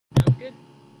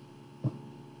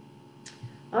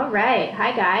All right.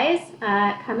 Hi, guys.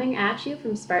 Coming at you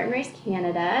from Spartan Race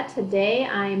Canada. Today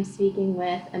I'm speaking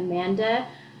with Amanda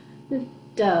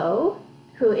Nadeau,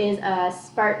 who is a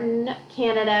Spartan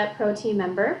Canada Pro Team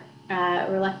member.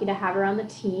 We're lucky to have her on the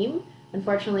team.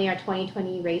 Unfortunately, our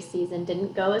 2020 race season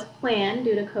didn't go as planned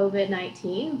due to COVID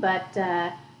 19, but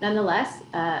nonetheless,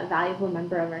 a valuable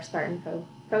member of our Spartan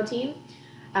Pro team.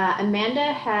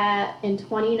 Amanda had in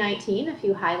 2019 a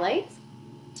few highlights.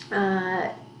 Uh,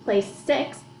 Placed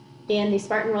sixth in the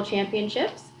Spartan World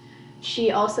Championships. She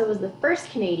also was the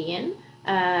first Canadian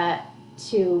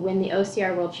to win the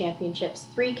OCR World Championships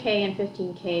 3K and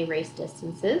 15K race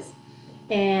distances.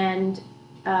 And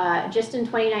just in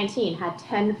 2019 had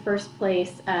 10 first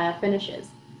place finishes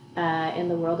in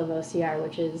the world of OCR,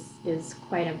 which is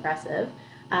quite impressive.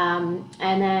 And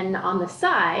then on the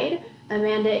side,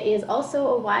 Amanda is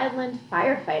also a wildland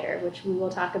firefighter, which we will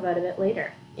talk about a bit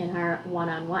later in our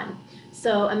one-on-one.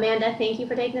 So Amanda, thank you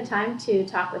for taking the time to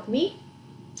talk with me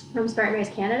from Spartan Race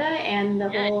Canada and the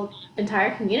whole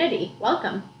entire community.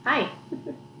 Welcome. Hi.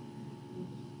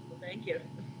 Thank you.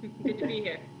 Good to be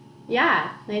here.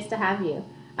 Yeah, nice to have you.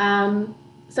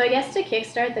 So I guess to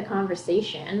kickstart the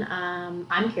conversation,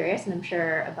 I'm curious, and I'm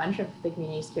sure a bunch of the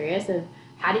community is curious, of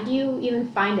how did you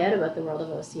even find out about the world of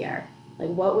OCR? Like,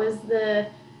 what was the,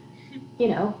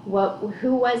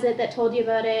 who was it that told you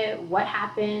about it? What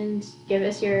happened? Give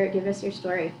us your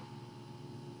story.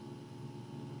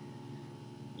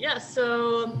 Yeah,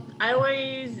 so I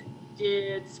always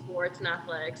did sports and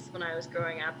athletics when I was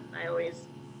growing up. I always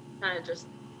kind of just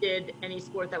did any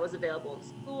sport that was available in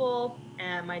school.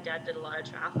 And my dad did a lot of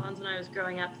triathlons when I was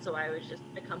growing up, so I would just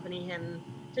accompany him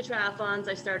to triathlons.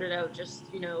 I started out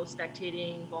just,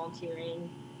 spectating, volunteering,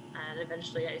 and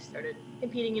eventually I started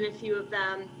competing in a few of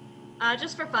them.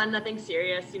 Just for fun, nothing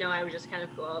serious. I would just kind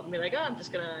of go out and be like, oh, I'm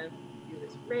just gonna do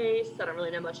this race. I don't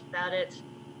really know much about it.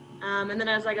 And then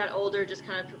as I got older, just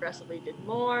kind of progressively did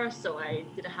more. So I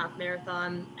did a half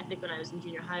marathon, I think when I was in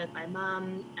junior high with my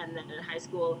mom. And then in high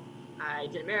school, I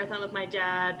did a marathon with my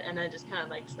dad. And I just kind of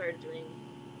like started doing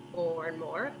more and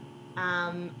more.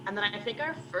 And then I think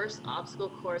our first obstacle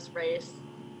course race,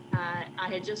 I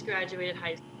had just graduated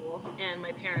high school and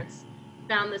my parents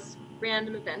found this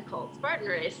random event called Spartan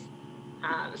Race.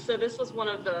 So this was one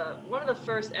of the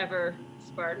first ever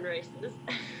Spartan races.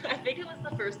 I think it was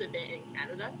the first event in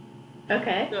Canada.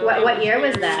 Okay. So What year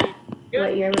was that? it was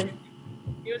What year was?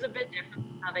 it was a bit different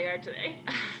from how they are today.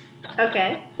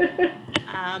 Okay.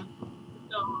 um,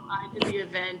 so I did the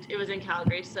event. It was in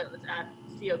Calgary, so it was at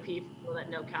COP for people that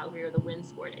know Calgary, or the wind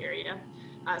sport area.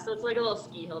 So it's like a little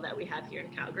ski hill that we have here in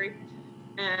Calgary,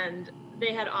 and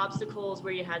they had obstacles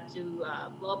where you had to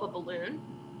blow up a balloon,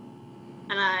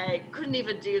 and I couldn't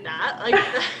even do that. Like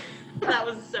that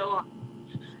was so hard.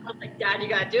 I was like, Dad, you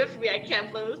gotta do it for me. I can't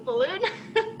blow this balloon.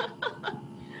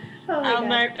 Oh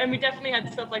my God. And we definitely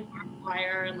had stuff like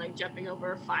fire and like jumping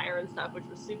over fire and stuff, which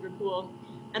was super cool.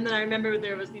 And then I remember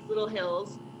there was these little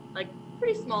hills, like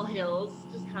pretty small hills,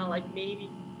 just kind of like maybe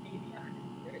 100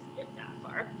 meters if that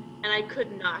far. And I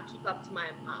could not keep up to my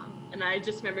mom. And I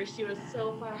just remember she was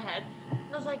so far ahead.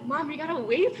 I was like, Mom, you gotta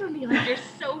wait for me. Like you're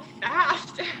so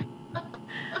fast.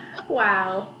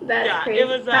 Wow, that's Yeah, crazy. it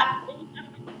was definitely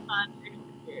a fun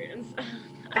experience.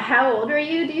 How old were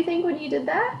you, do you think, when you did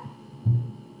that?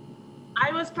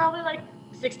 I was probably like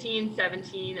 16,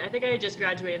 17. I think I had just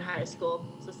graduated high school,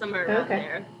 so somewhere around Okay.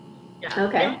 there. Yeah,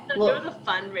 Okay. it Well, was a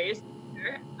fun race.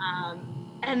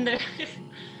 And there,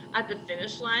 at the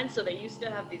finish line, so they used to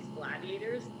have these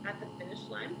gladiators at the finish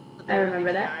line. So I there were remember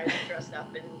these that. guys dressed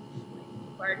up in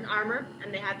Spartan armor,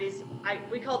 and they had these.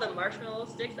 We call them marshmallow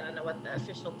sticks. I don't know what the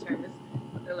official term is,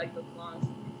 but they're like those long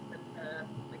sticks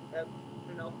with like the I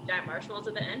don't know giant marshmallows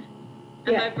at the end.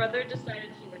 And Yeah. my brother decided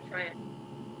he would try and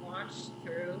launch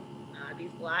through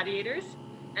these gladiators,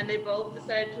 and they both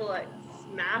decided to like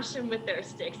smash him with their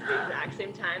sticks at the exact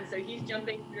same time. So he's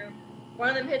jumping through. One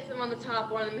of them hits him on the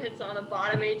top, one of them hits on the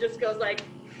bottom, and he just goes like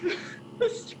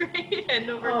straight end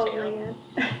over Oh my tail.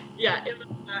 God. Yeah, it was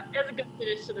a good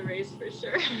finish to the race for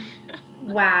sure.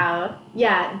 Wow.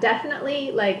 Yeah,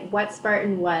 definitely like what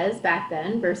Spartan was back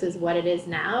then versus what it is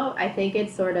now. I think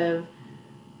it's sort of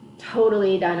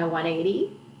totally done a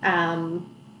 180, and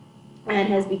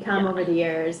has become Yeah, over the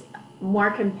years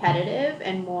more competitive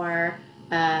and more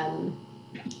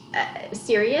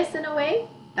serious in a way,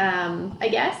 I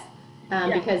guess. yeah,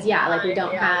 Because yeah, like I would agree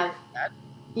with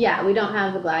that. we don't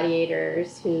have the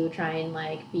gladiators who try and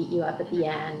like beat you up at the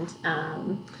end.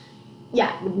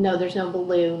 Yeah, no, there's no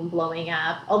balloon blowing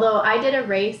up. Although I did a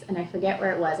race and I forget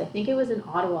where it was. I think it was in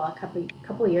Ottawa a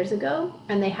couple of years ago,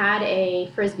 and they had a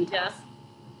frisbee Yeah, toss.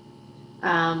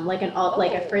 like a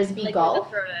Oh, frisbee like was it golf,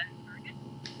 for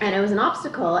and it was an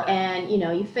obstacle, okay. and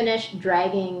you finish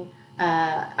dragging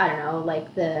I don't know,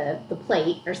 like the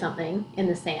plate or something in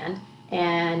the sand,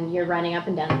 and you're running up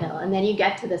and down the hill, and then you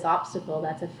get to this obstacle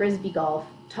that's a frisbee golf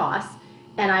toss,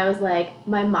 and I was like,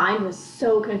 my mind was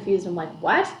so confused. I'm like,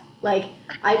 what? Like,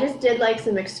 I just did like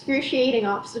some excruciating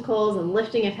obstacles and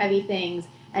lifting of heavy things,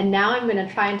 and now I'm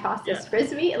gonna try and toss Yeah. this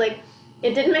frisbee. Like,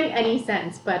 it didn't make any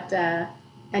sense, but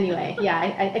anyway, yeah,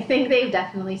 I think they've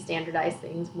definitely standardized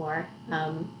things more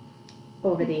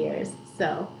over the years.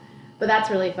 So, but that's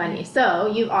really funny. So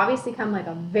you've obviously come like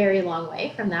a very long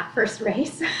way from that first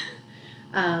race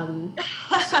um,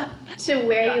 to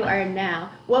where you Yeah. are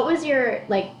now. What was your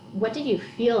like? What did you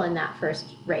feel in that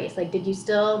first race? Like, did you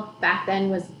still back then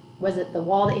was it the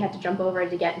wall that you had to jump over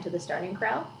to get into the starting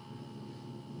crowd?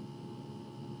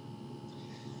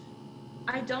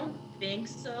 I don't think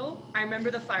so. I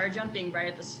remember the fire jumping right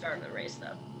at the start of the race,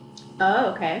 though. Oh, So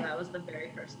okay. that was the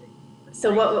very first thing. It was So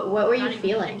like what were you not even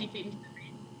feeling? 50 feet into the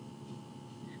race.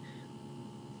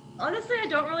 Honestly, I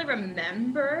don't really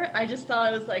remember. I just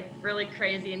thought it was like really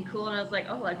crazy and cool, and I was like,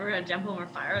 oh, like we're gonna jump over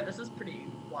fire. This is pretty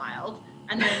wild.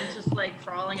 And then just like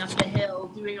crawling up the hill,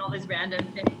 doing all these random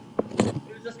things.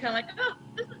 It was just kind of like, oh,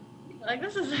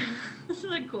 this is this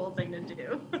is a cool thing to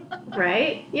do.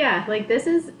 Right? Yeah, like this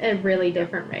is a really Yeah.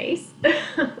 different race.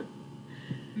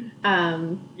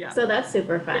 Yeah. So that's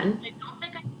super fun. I don't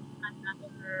think I had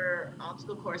another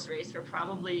obstacle course race for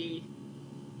probably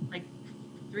like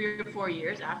 3 or 4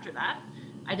 years after that.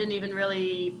 I didn't even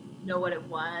really know what it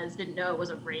was, didn't know it was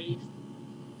a race.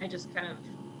 I just kind of,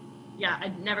 yeah,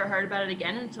 I'd never heard about it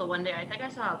again until one day I think I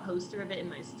saw a poster of it in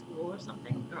my school or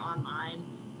something or online.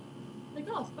 Like,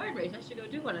 oh, Spartan race, I should go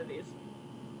do one of these.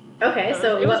 Okay, So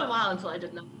so it was a while until I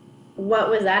did know. what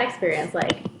was that experience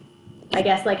like? I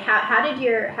guess like how did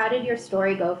your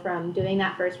story go from doing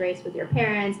that first race with your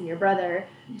parents and your brother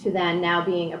to then now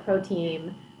being a pro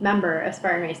team member of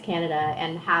Spartan Race Canada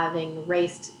and having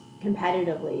raced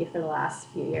competitively for the last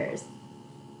few years?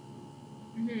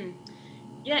 Hmm.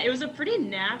 Yeah, it was a pretty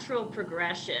natural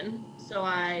progression. So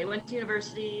I went to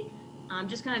university,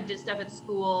 just kind of did stuff at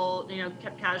school,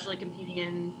 kept casually competing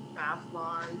in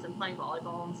triathlons and playing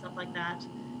volleyball and stuff like that.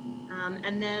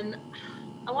 And then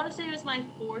I want to say it was my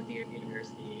fourth year of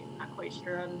university. I'm not quite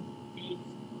sure on dates,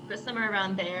 but somewhere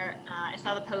around there, I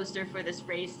saw the poster for this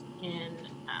race in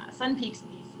Sun Peaks,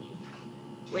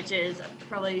 BC, which is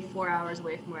probably 4 hours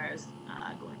away from where I was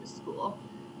going to school.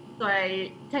 So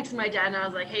I texted my dad and I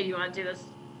was like, "Hey, do you want to do this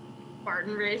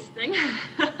Spartan race thing?"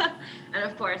 And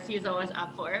of course, he's always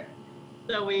up for it.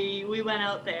 So we went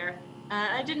out there.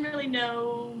 I didn't really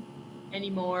know any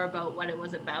more about what it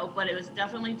was about, but it was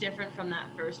definitely different from that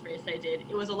first race I did.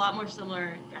 It was a lot more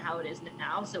similar to how it is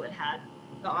now. So it had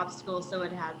the obstacles, so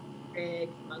it had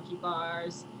rigs, monkey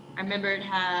bars. I remember it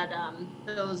had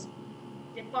those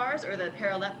dip bars or the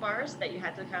parallel bars that you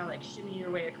had to kind of like shimmy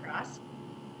your way across,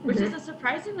 which is Mm-hmm. a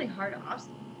surprisingly hard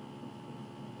obstacle.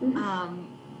 Mm-hmm. Um,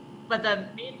 but the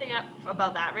main thing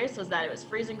about that race was that it was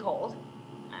freezing cold.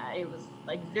 It was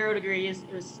like 0 degrees.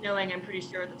 It was snowing. I'm pretty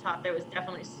sure at the top there was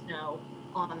definitely snow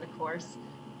on the course.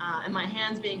 And my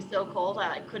hands being so cold,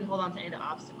 I couldn't hold on to any of the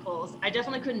obstacles. I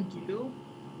definitely couldn't do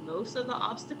most of the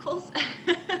obstacles.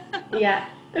 Yeah.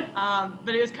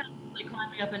 But it was kind of like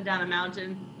climbing up and down a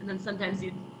mountain. And then sometimes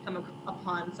you'd come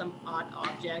upon some odd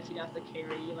object you'd have to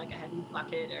carry, like a heavy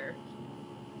bucket or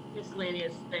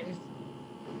miscellaneous things.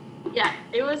 Yeah,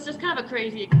 it was just kind of a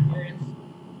crazy experience.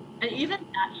 And even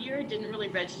that year, it didn't really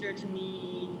register to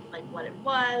me like what it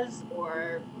was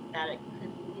or that it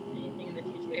could lead to anything in the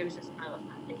future. It was just kind of a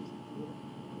fun thing to do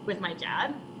with my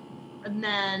dad. And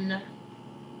then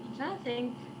I'm trying to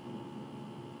think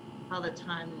how the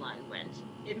timeline went.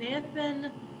 It may have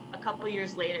been a couple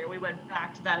years later. We went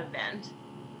back to that event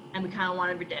and we kind of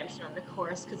wanted redemption on the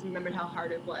course because we remembered how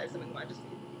hard it was and we wanted to see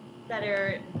it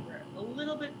better. We were a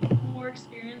little bit more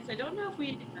experienced. I don't know if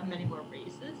we had many more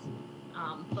races,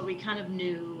 but we kind of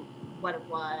knew what it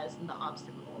was and the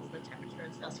obstacles and the temperature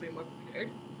and stuff, so we were more prepared.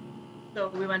 So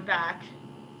we went back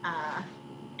uh,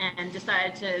 and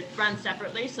decided to run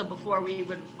separately. So before we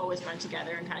would always run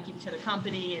together and kind of keep each other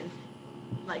company and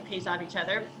like pace off each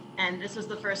other. And this was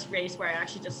the first race where I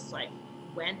actually just like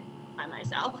went by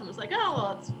myself and was like, oh,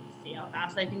 well, let's see how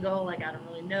fast I can go. Like, I don't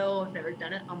really know. I've never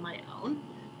done it on my own.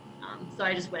 So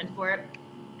I just went for it.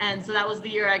 And so that was the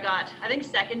year I got, I think,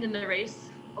 second in the race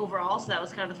overall. So that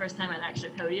was kind of the first time I'd actually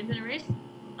podiumed in a race.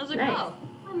 I was like, Nice. oh,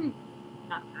 I'm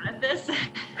not bad at this.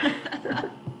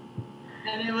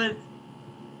 And it was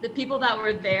the people that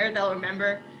were there, they'll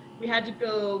remember we had to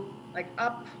go like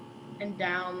up and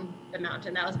down the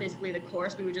mountain. That was basically the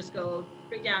course. We would just go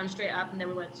straight down, straight up, and then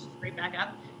we went straight back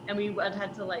up. And we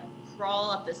had to like crawl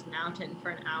up this mountain for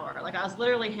an hour. Like I was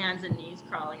literally hands and knees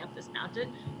crawling up this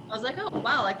mountain. I was like, oh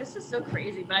wow, like this is so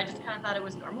crazy. But I just kind of thought it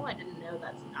was normal. I didn't know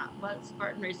that's not what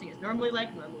Spartan racing is normally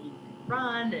like. Normally you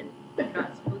run and you're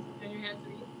not supposed to be on your hands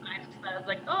and knees. I was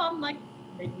like, oh, I'm like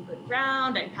making good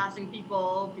ground. I'm passing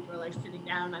people. People are like sitting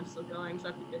down. I'm still going, so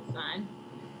that's a good sign.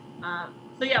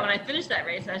 So yeah, when I finished that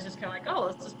race, I was just kind of like,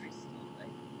 oh, this is pretty steep. Like,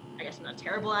 I guess I'm not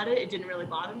terrible at it. It didn't really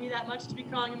bother me that much to be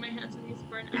crawling in my hands and knees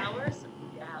for an hour. So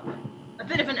yeah, a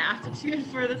bit of an aptitude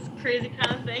for this crazy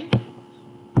kind of thing.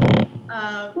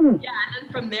 Yeah, and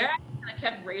then from there, I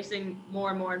kept racing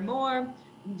more and more and more,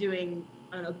 doing,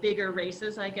 I don't know, bigger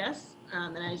races, I guess.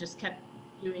 And I just kept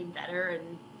doing better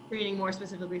and training more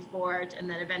specifically for it. And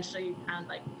then eventually kind of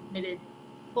like committed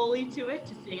fully to it,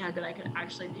 to seeing how good I could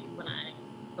actually be when I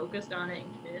focused on it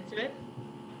and committed to it.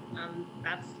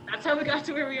 That's how we got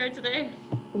to where we are today.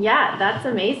 Yeah, that's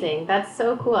amazing. That's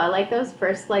so cool. I like those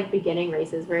first like beginning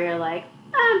races where you're like,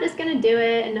 "Oh, I'm just gonna do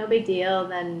it and no big deal."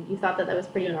 Then you thought that that was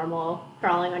pretty normal,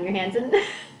 crawling on your hands and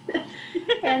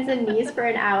hands and knees for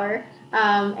an hour.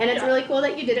 And it's really cool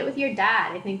that you did it with your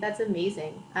dad. I think that's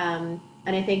amazing. And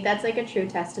I think that's like a true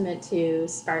testament to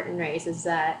Spartan Race is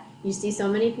that you see so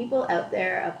many people out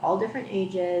there of all different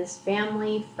ages,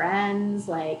 family, friends,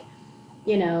 like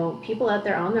people out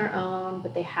there on their own,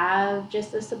 but they have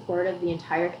just the support of the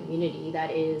entire community that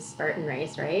is Spartan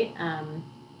Race, right?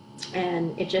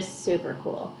 And it's just super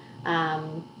cool.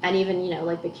 And even,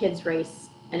 like the kids race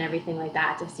and everything like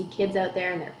that, to see kids out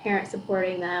there and their parents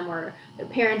supporting them, or their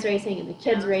parents racing and the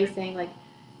kids racing, like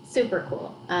super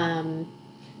cool.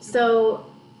 So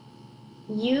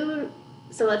you,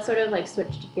 so let's sort of like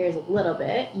switch gears a little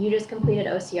bit. You just completed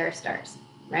OCR Stars,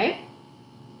 right?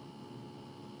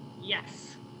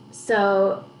 Yes.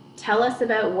 So tell us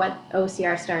about what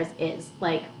OCR Stars is.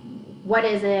 Like, what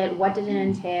is it? What did it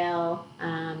entail?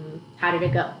 How did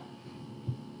it go?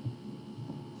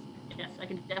 Yes, I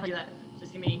can definitely do that.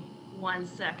 Just give me 1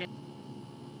 second.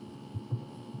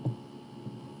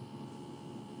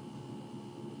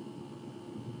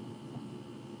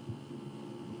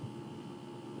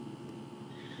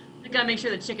 I gotta make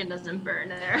sure the chicken doesn't burn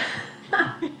there.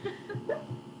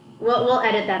 We'll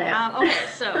edit that out. Okay,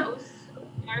 so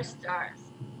OCR Stars.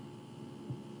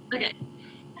 Okay.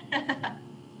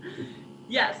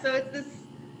 Yeah, so it's this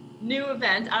new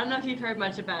event. I don't know if you've heard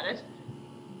much about it,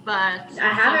 but I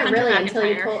haven't Hunter really McIntyre, until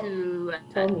you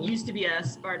told me. used to be a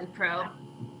Spartan pro.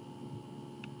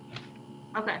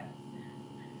 Okay.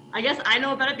 I guess I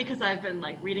know about it because I've been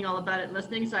like reading all about it and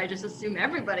listening, so I just assume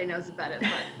everybody knows about it,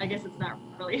 but I guess it's not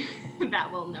really that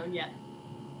well known yet.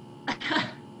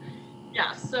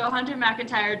 Yeah, so Hunter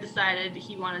McIntyre decided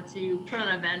he wanted to put on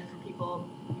an event for people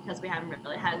because we haven't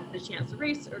really had the chance to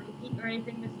race or compete or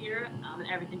anything this year, and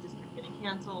everything just kept getting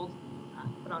canceled,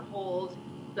 put on hold.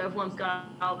 So everyone's got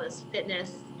all this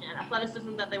fitness and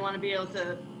athleticism that they want to be able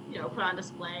to, put on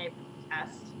display,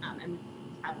 test, and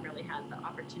haven't really had the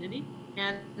opportunity.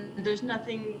 And there's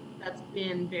nothing that's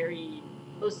been very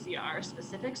OCR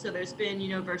specific. So there's been,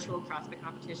 virtual CrossFit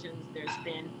competitions. There's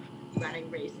been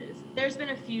running races. There's been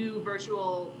a few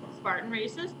virtual Spartan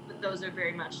races, but those are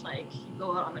very much like you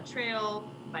go out on the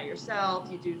trail by yourself,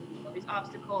 you do all these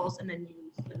obstacles, and then you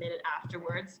submit it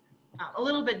afterwards. A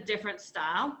little bit different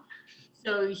style.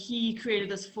 So he created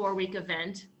this 4-week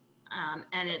event,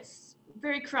 and it's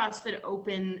very CrossFit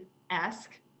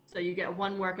Open-esque. So you get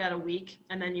one workout a week,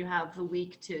 and then you have the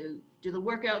week to do the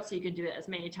workout, so you can do it as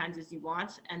many times as you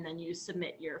want, and then you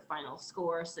submit your final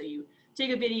score. So you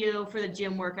take a video for the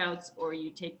gym workouts, or you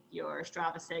take your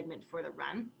Strava segment for the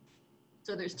run.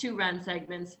 So there's 2 run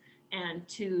segments and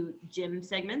 2 gym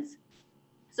segments.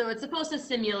 So it's supposed to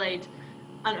simulate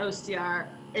an OCR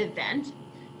event.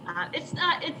 It's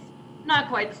not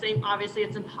quite the same. Obviously,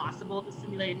 it's impossible to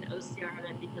simulate an OCR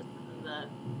event because of the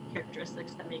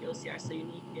characteristics that make OCR so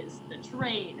unique is the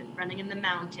terrain and running in the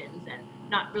mountains and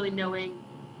not really knowing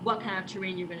what kind of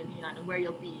terrain you're going to be on and where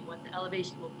you'll be, what the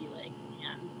elevation will be like,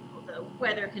 and the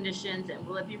weather conditions, and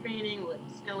will it be raining, will it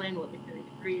be snowing, will it be 30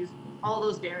 degrees? All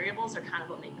those variables are kind of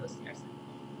what make OCR simple.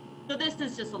 So this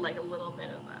is just a little bit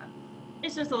of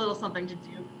it's just a little something to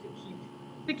do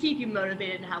to keep you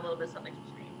motivated and have a little bit of something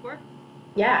to train for.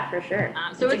 Yeah, for sure.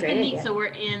 So it's been neat. So we're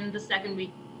in the 2nd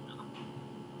week.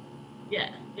 Yeah,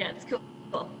 it's cool.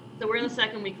 So we're in the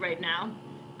 2nd week right now.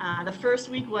 The first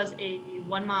week was a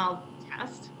 1 mile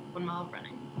test, 1 mile of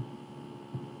running,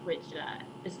 which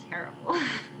is terrible.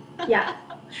 Yeah,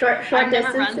 short I've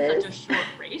distances. never run such a short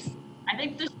race. I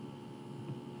think this is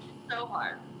so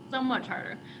hard, so much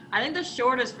harder. I think the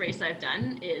shortest race I've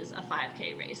done is a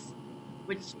 5K race,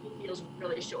 which feels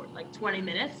really short, like 20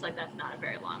 minutes. Like that's not a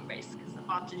very long race because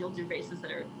often you'll do races that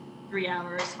are 3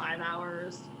 hours, 5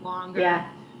 hours longer.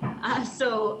 Yeah.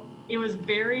 So it was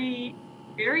very,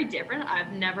 very different.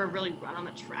 I've never really run on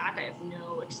the track. I have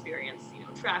no experience,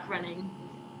 track running,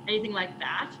 anything like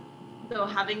that. So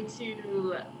having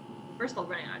to, first of all,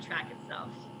 running on a track itself,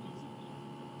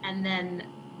 and then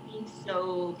being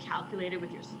so calculated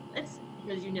with your splits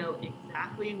because you know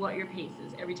exactly what your pace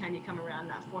is every time you come around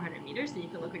that 400 meters, and you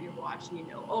can look at your watch and you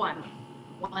know, oh, I'm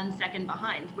 1 second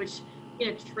behind, which in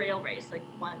a trail race, like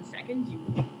 1 second,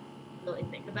 you really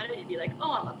think about it, you'd be like,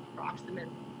 oh, I'm approximate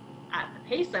at the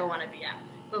pace I want to be at.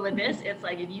 But with this, it's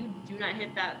like if you do not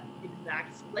hit that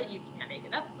exact split, you can't make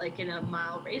it up. Like in a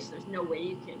mile race, there's no way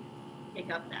you can pick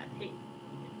up that pace.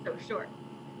 It's so short.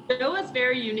 So it was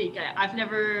very unique. I've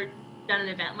never done an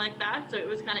event like that, so it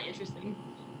was kind of interesting.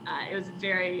 It was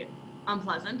very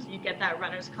unpleasant. You get that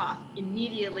runner's cough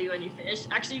immediately when you finish.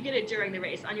 Actually, you get it during the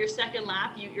race. On your second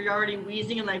lap, you're already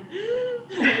wheezing and like,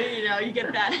 you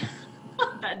get that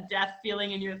that death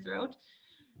feeling in your throat.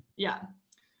 Yeah.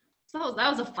 So that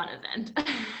was a fun event.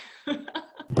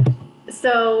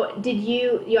 So did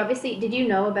you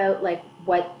know about like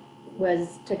what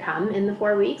was to come in the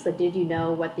 4 weeks? Like, did you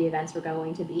know what the events were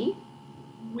going to be?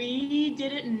 We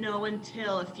didn't know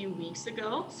until a few weeks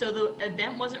ago. So the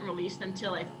event wasn't released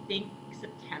until I think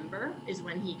September is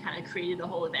when he kind of created the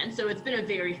whole event. So it's been a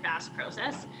very fast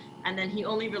process. And then he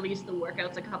only released the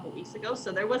workouts a couple weeks ago.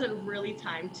 So there wasn't really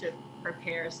time to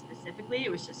prepare specifically.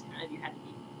 It was just kind of, you had to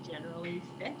be generally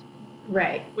fit.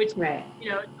 Right. Which, right.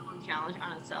 It's a challenge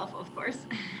on itself, of course.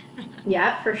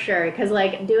 Yeah, for sure. Because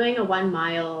like doing a 1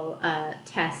 mile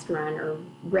test run or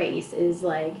race is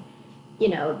like,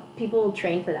 people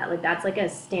train for that. Like that's like a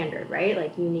standard, right?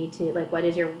 Like you need to like, what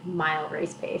is your mile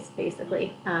race pace,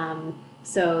 basically?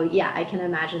 So yeah, I can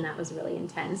imagine that was really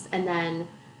intense. And then,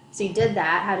 so you did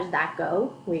that. How did that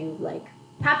go? Were you like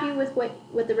happy with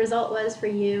what the result was for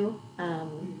you?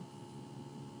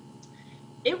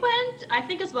 It went, I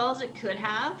think, as well as it could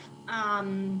have.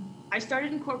 I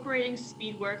started incorporating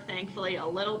speed work, thankfully, a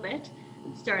little bit,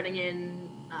 starting in,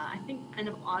 I think, end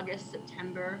of August,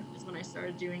 September is when I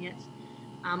started doing it.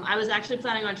 I was actually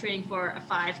planning on training for a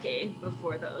 5K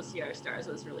before those CR Stars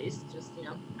was released, just,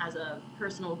 as a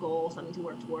personal goal, something to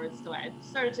work towards. So I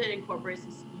started to incorporate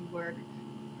some speed work,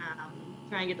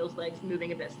 try and get those legs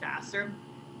moving a bit faster.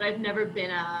 But I've never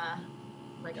been a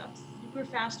super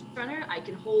fast runner. I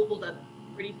can hold a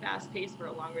pretty fast pace for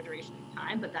a longer duration of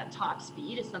time, but that top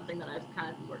speed is something that I've kind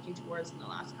of been working towards in the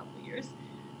last couple of years.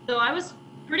 So I was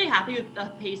pretty happy with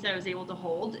the pace I was able to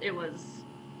hold. It was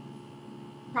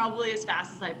probably as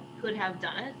fast as I could have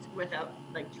done it without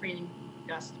like training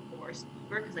just for speed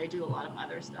work, because I do a lot of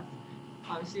other stuff.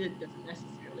 Obviously, it doesn't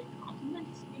necessarily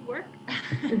complement speed work.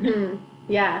 Mm-hmm.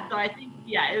 Yeah. So I think,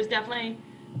 it was definitely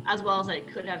as well as I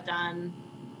could have done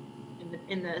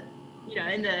in the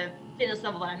fitness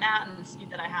level that I'm at and the speed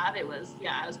that I have. I was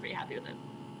pretty happy with it.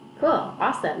 Cool.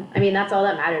 Awesome. I mean, that's all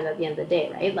that matters at the end of the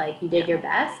day, right? Like you did your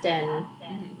best and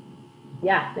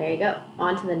yeah, there you go.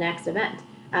 On to the next event.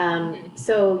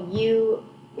 So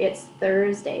it's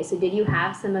Thursday. So did you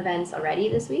have some events already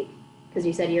this week? Because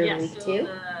you said you're in week 2.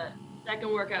 The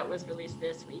second workout was released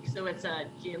this week. So it's a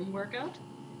gym workout.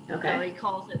 Okay. So he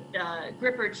calls it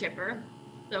gripper chipper.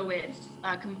 So it's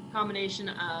a combination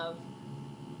of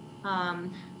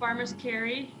farmer's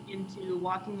carry into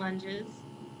walking lunges,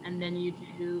 and then you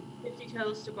do 50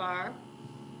 toes to bar,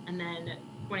 and then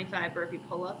 25 burpee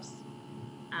pull-ups.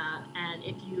 And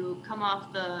if you come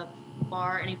off the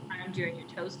bar anytime during your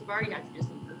toes to bar, you have to do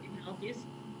some burpee penalties.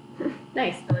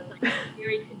 Nice. So it's like a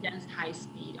very condensed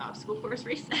high-speed obstacle course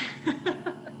race.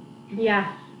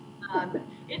 Yeah.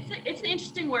 It's an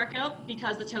interesting workout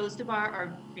because the toes to bar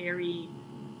are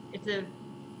it's a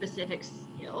specific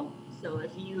skill. So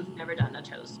if you've never done a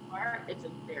toes to bar, it's a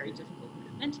very difficult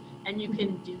movement, and you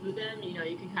can do them, you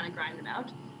can kind of grind them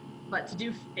out. But to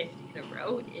do 50 in a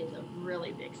row is a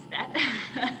really big set.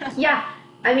 Yeah.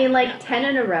 I mean, 10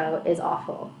 in a row is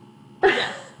awful.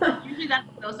 Yes. Usually that's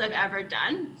the most I've ever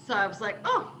done. So I was like,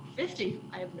 oh, 50.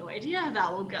 I have no idea how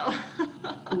that will go.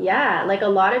 Yeah. Like a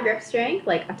lot of grip strength,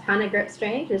 like a ton of grip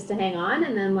strength just to hang on,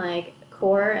 and then like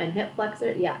core and hip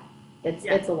flexor. Yeah.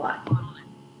 It's a lot.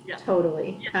 Yeah.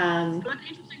 Totally. Yeah. So it's an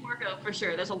interesting workout for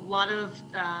sure. There's a lot of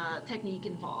technique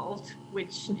involved,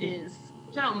 which I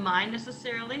don't mind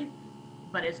necessarily,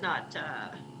 but it's not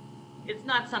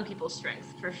some people's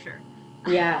strength for sure.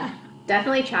 Yeah,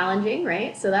 definitely challenging,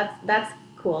 right? So that's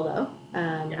cool though.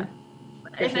 Yeah.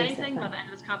 If anything, by the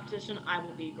end of this competition, I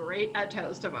will be great at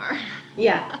toes to bar.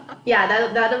 Yeah,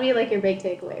 that'll be like your big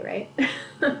takeaway, right?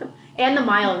 And the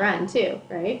mile run too,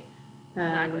 right?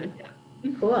 Exactly. Um,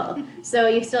 Yeah. cool. So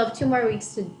you still have 2 more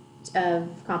weeks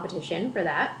of competition for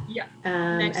that. Yeah.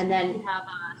 Next And week we then, have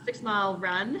a 6 mile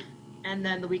run, and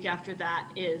then the week after that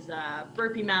is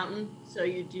burpee mountain. So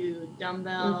you do mm,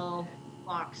 dumbbell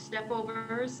box step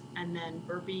overs, and then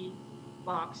burpee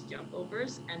box jump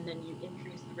overs, and then you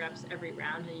increase the reps every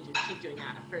round, and you just keep doing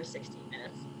that for 16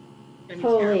 minutes. It's gonna be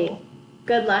holy, terrible.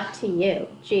 good luck to you.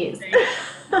 Jeez. Thank you.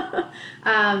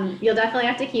 You'll definitely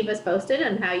have to keep us posted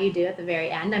on how you do at the very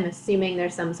end. I'm assuming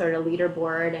there's some sort of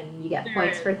leaderboard and you get There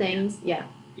points is, for yeah, things. Yeah.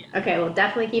 yeah. Okay, well,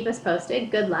 definitely keep us posted.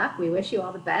 Good luck. We wish you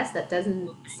all the best. That doesn't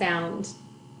Well, thank you. sound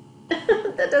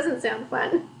that doesn't sound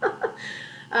fun.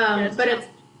 Yeah, it's But challenging.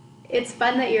 it's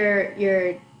fun that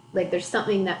you're like there's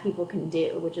something that people can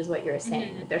do, which is what you're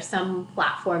saying. Hmm. Like there's some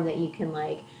platform that you can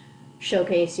like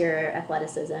showcase your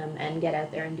athleticism and get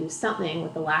out there and do something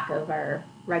with the lack of our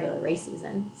regular race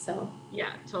season. So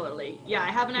Yeah, totally. Yeah, I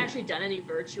haven't yeah, actually done any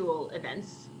virtual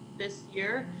events this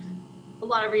year. A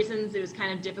lot of reasons. It was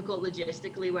kind of difficult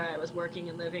logistically where I was working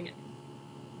and living.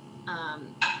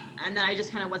 Um, and then I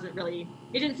just kind of wasn't really,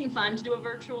 it didn't seem fun to do a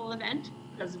virtual event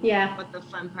because yeah, what the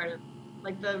fun part of,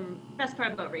 like the best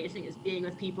part about racing is being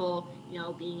with people,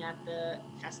 being at the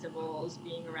festivals,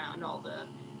 being around all the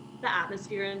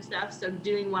atmosphere and stuff. So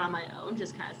doing one on my own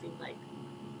just kind of seemed like,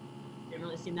 didn't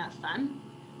really seem that fun.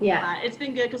 yeah. But it's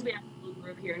been good because we have a little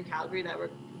group here in Calgary that we're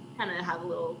kind of have a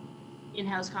little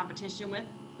in-house competition with.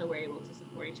 So we're able to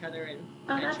support each other and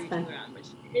Oh, that's venture each fun. other on, which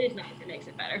it is nice. It makes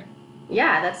it better.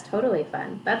 Yeah, that's totally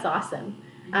fun. That's awesome.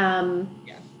 Mhm. Um,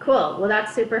 Yeah. cool. Well,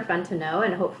 that's super fun to know,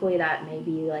 and hopefully that may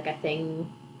be like a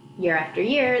thing year after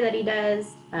year that he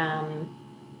does.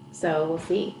 So we'll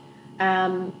see.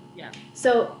 Um, Yeah.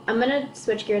 so I'm gonna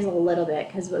switch gears a little bit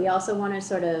because we also want to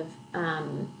sort of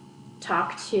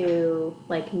talk to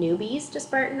like newbies to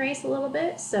Spartan Race a little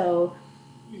bit. So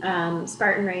Mhm.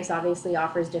 Spartan Race obviously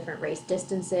offers different race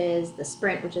distances, the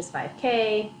sprint, which is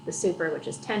 5K, the super, which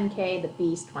is 10K, the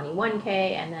beast,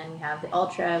 21K, and then we have the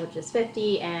ultra, which is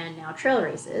 50, and now trail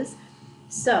races.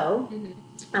 So,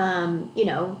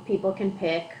 Mhm. people can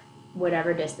pick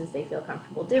whatever distance they feel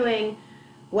comfortable doing.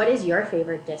 What is your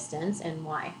favorite distance and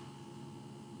why?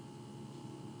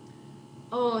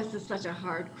 Oh, this is such a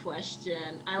hard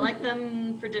question. I like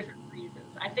them for different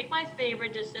reasons. I think my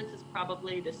favorite distance is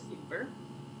probably the super.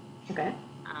 Okay.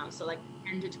 So like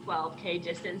 10 to 12K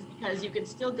distance because you can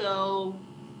still go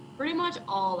pretty much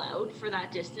all out for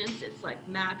that distance. It's like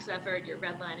max effort. You're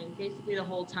redlining basically the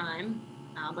whole time,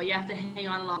 but you have to hang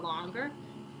on a lot longer.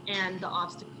 And the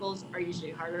obstacles are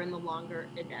usually harder in the longer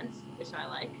events, which I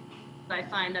like. But I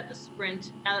find that the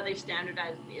sprint, now that they've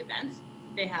standardized the events,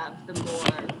 they have the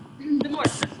more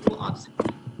accessible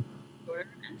obstacles, shorter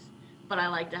events. But I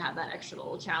like to have that extra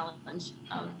little challenge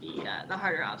of the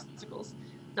harder obstacles.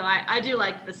 So I do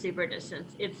like the super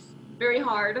distance. It's very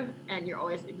hard, and you're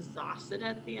always exhausted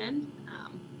at the end.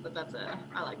 But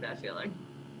I like that feeling.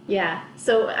 Yeah.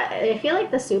 So I feel like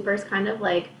the super is kind of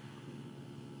like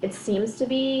it seems to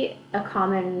be a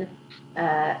common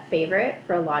favorite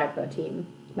for a lot of pro team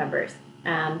members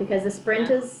because the sprint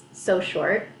Yeah. is so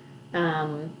short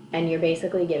and you're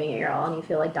basically giving it your all and you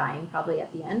feel like dying probably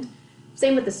at the end.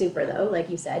 Same with the super though, like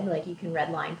you said, like you can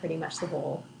redline pretty much the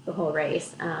whole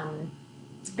race.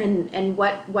 And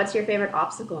what's your favorite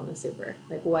obstacle in the super?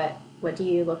 Like what do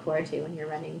you look forward to when you're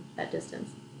running that distance?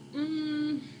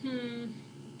 Hmm. Hmm.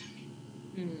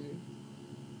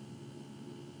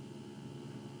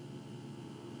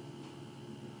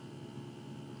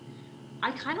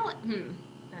 I kind of like.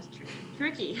 That's tricky.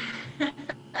 Tricky.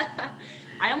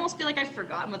 I almost feel like I've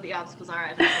forgotten what the obstacles are.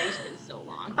 I've raced in so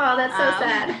long. Oh, that's so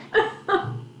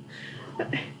Um,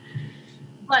 sad.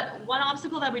 but one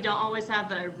obstacle that we don't always have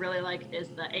that I really like is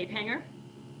the ape hanger.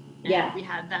 And Yeah. we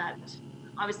had that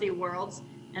obviously at Worlds,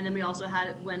 and then we also had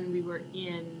it when we were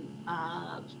in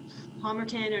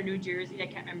Palmerton or New Jersey. I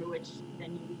can't remember which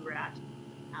venue we were at,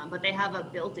 but they have a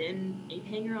built-in ape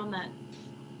hanger on that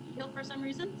ski hill for some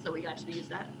reason, so we got to use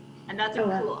that, and that's a Oh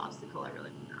cool well. obstacle. I really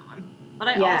like that one. But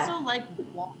I Yeah. also like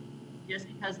walls just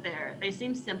because they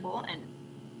seem simple and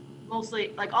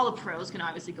mostly like all the pros can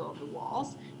obviously go over the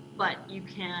walls, but you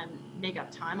can make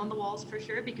up time on the walls for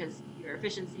sure because your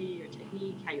efficiency, your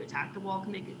technique, how you attack the wall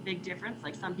can make a big difference.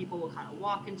 Like some people will kind of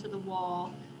walk into the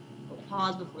wall, they'll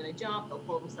pause before they jump, they'll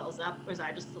pull themselves up, whereas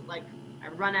I just like I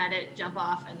run at it, jump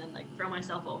off, and then like throw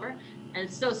myself over. And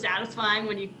it's so satisfying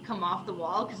when you come off the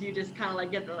wall because you just kind of like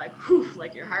get the like whew,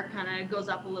 like your heart kind of goes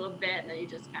up a little bit, and then you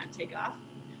just kind of take off.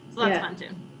 So that's Yeah. fun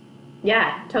too.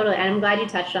 Yeah, totally. And I'm glad you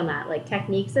touched on that. Like,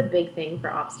 technique's a big thing for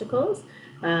obstacles.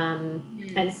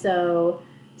 Mm. And so,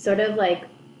 sort of like,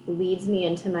 leads me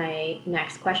into my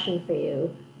next question for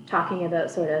you, talking about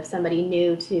sort of somebody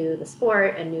new to the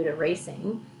sport and new to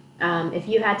racing. If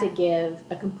you had to give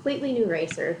a completely new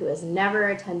racer who has never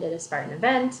attended a Spartan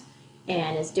event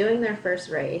and is doing their first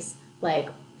race, like,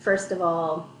 first of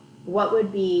all, what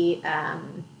would be,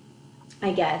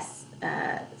 I guess,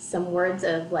 some words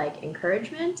of like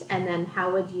encouragement, and then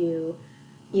how would you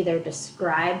either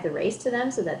describe the race to them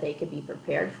so that they could be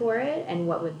prepared for it, and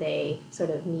what would they sort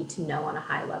of need to know on a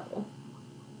high level?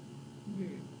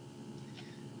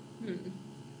 Hmm. Hmm.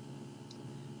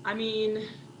 I mean,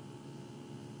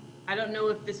 I don't know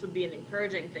if this would be an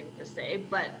encouraging thing to say,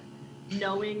 but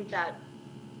knowing that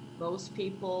most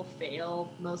people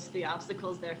fail most of the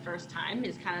obstacles their first time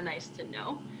is kind of nice to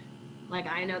know. Like,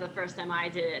 I know the first time I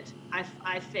did it,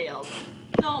 I failed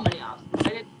so many obstacles. I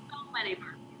did so many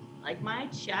burpees. Like, my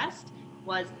chest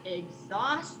was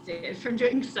exhausted from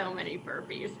doing so many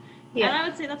burpees. And Yeah. I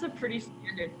would say that's a pretty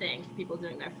standard thing for people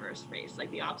doing their first race. Like,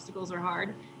 the obstacles are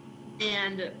hard.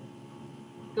 And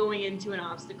going into an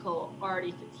obstacle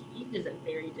already fatigued is a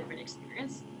very different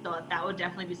experience. So that would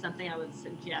definitely be something I would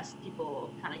suggest people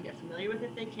kind of get familiar with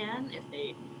if they can, if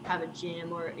they have a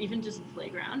gym or even just a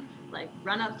playground. Like,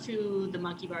 run up to the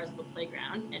monkey bars of a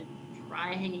playground and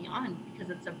try hanging on, because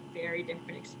it's a very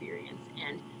different experience.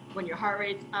 And when your heart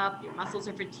rate's up, your muscles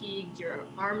are fatigued, your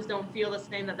arms don't feel the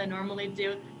same that they normally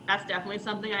do, that's definitely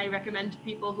something I recommend to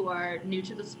people who are new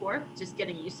to the sport, just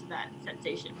getting used to that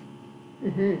sensation.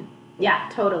 Mm-hmm. Yeah,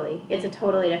 totally. It's a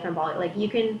totally different ball. Like, you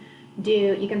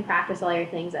can practice all your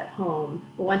things at home,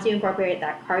 but once you incorporate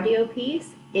that cardio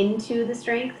piece into the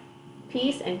strength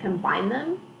piece and combine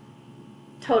them,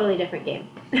 totally different game.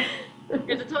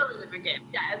 It's a totally different game.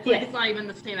 Yeah, it's like Yeah. it's not even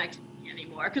the same activity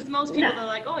anymore. Because most No. people, they're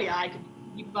like, oh yeah, I can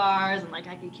do bars and like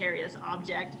I can carry this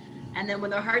object. And then when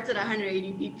their heart's at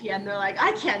 180 BPM, they're like,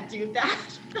 I can't do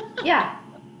that. Yeah.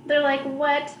 They're like,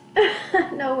 what?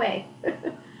 No way.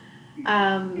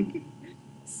 um,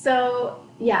 so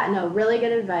yeah, no, really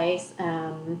good advice.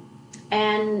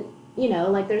 And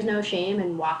like, there's no shame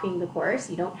in walking the course.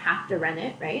 You don't have to run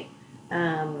it, right?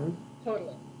 Um,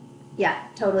 Totally. yeah,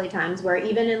 totally. Times where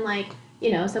even in like,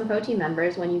 some protein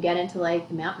members, when you get into like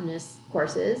the mountainous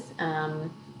courses,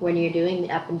 when you're doing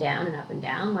the up and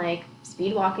down, like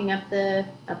speed walking up the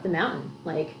mountain,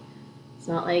 like, it's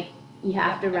not like you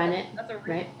have Yep, to run it, that's a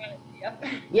real right? strategy. Yep.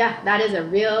 Yeah, that is a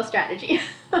real strategy.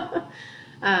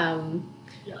 um,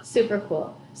 Yeah. Super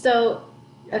cool. So,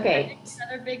 Yeah. I okay. think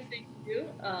another big thing too,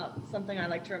 something I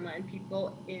like to remind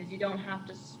people is you don't have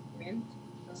to sprint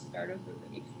at the start of the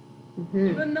race. Mm-hmm.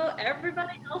 Even though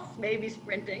everybody else may be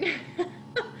sprinting,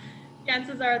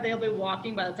 chances are they'll be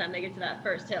walking by the time they get to that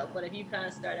first hill. But if you kind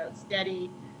of start out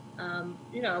steady,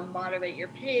 moderate your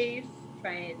pace,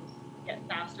 try and get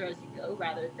faster as you go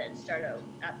rather than start out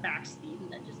at max speed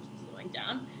and then just keep slowing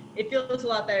down. It feels a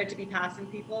lot better to be passing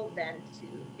people than to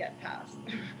get passed.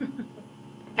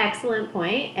 Excellent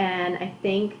point. And I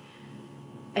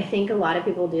think a lot of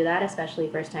people do that, especially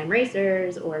first time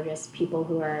racers or just people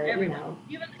who are, Everyone,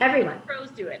 even the everyone.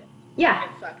 pros do it. Yeah,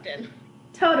 Get sucked in.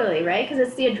 totally, right? Because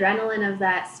it's the adrenaline of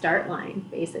that start line,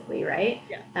 basically, right?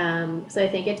 Yeah. So I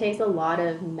think it takes a lot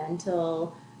of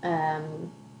mental,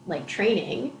 like,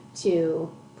 training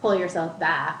to pull yourself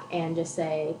back and just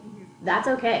say, Mhm. that's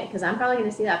okay, because I'm probably going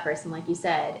to see that person, like you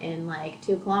said, in like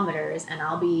 2 kilometers, and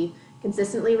I'll be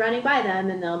consistently running by them,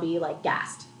 and they'll be like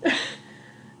gassed.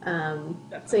 So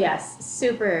Definitely. yes,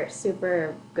 super,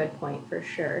 super good point for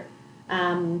sure.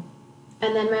 Um,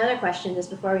 and then my other question,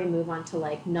 just before we move on to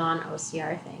like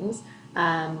non-OCR things,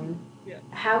 um, Yeah.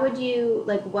 how would you,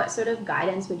 like, what sort of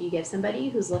guidance would you give somebody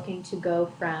who's looking to go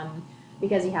from,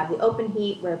 because you have the open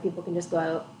heat where people can just go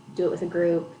out, do it with a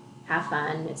group, have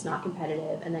fun, it's not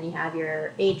competitive, and then you have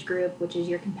your age group, which is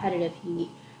your competitive heat,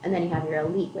 and then you have your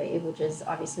elite wave, which is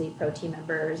obviously pro team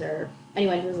members or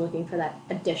anyone who's looking for that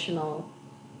additional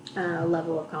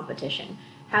level of competition.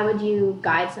 How would you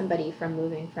guide somebody from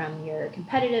moving from your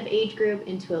competitive age group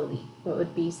into elite? What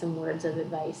would be some words of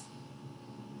advice?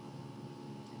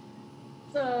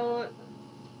 So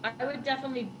I would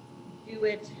definitely do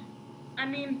it. I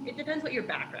mean, it depends what your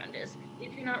background is.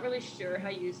 If you're not really sure how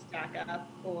you stack up,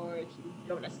 or if you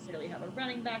don't necessarily have a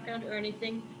running background or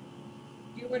anything,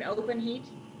 do an open heat.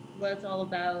 What it's all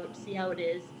about. See how it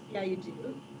is. See how you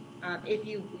do. If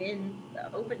you win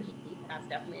the open heat, that's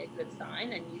definitely a good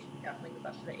sign, and you should definitely move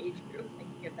up to the age group and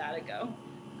give that a go.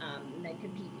 And then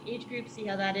compete in age group, see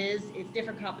how that is. It's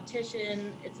different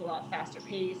competition. It's a lot faster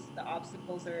pace. The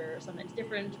obstacles are sometimes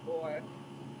different, or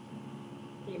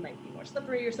it might be more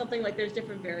slippery or something. Like, there's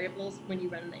different variables when you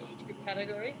run in the age group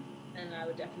category. And I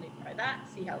would definitely try that,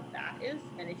 see how that is.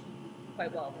 And if you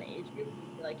quite well in the age group,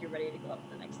 you feel like you're ready to go up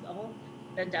to the next level,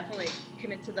 then definitely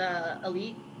commit to the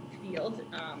elite field,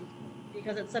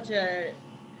 because it's a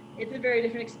very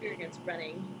different experience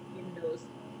running in those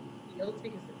fields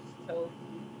because there's so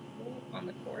few people on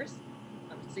the course.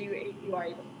 So you are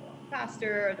able to go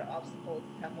faster, the obstacles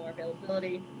have more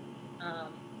availability.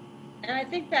 Um, and I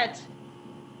think that,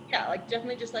 yeah, like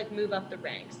definitely just like move up the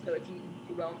ranks. So if you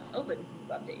do well in the open,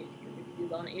 move up the age group. If you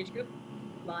do well in the age group,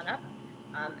 move on up.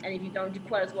 And if you don't do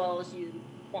quite as well as you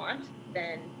want,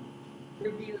 then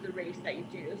review the race that you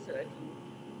do. So if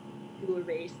you do a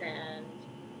race and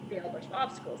fail a bunch of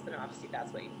obstacles, then obviously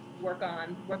that's what you work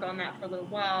on. Work on that for a little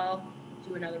while,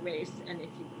 do another race, and if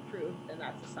you improve, then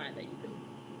that's a sign that you can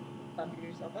bump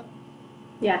yourself up.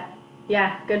 Yeah,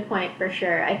 yeah, good point for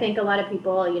sure. I think a lot of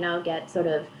people, get sort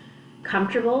of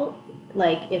comfortable,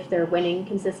 like if they're winning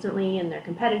consistently in their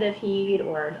competitive heat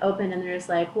or open, and they're just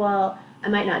like, well, I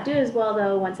might not do as well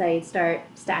though once I start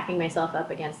stacking myself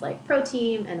up against like pro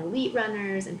team and elite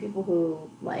runners and people who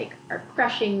like are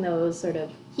crushing those sort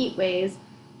of heat waves.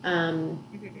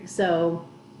 So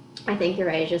I think you're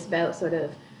right. It's just about sort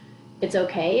of it's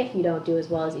okay if you don't do as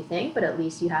well as you think, but at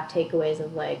least you have takeaways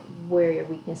of like where your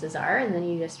weaknesses are, and then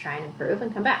you just try and improve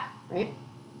and come back, right?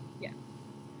 Yeah.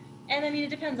 And I mean, it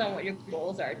depends on what your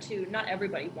goals are too. Not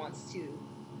everybody wants to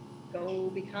go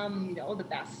become, the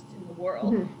best in the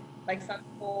world. Mm-hmm. Like some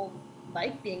people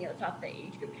like being at the top of the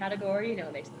age group category,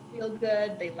 it makes them feel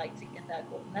good. They like to get that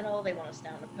gold medal. They want to stay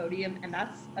on the podium. And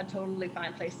that's a totally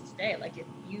fine place to stay. Like if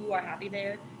you are happy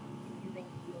there, if you think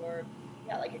you're,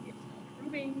 yeah, like if you're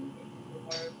improving,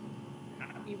 if you're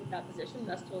happy with that position,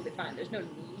 that's totally fine. There's no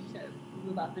need to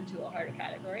move up into a harder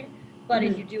category. But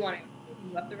if Mm-hmm. you do want to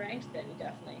move up the ranks, then you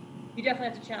definitely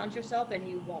have to challenge yourself, and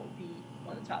you won't be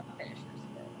one of the top finishers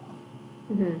for a while.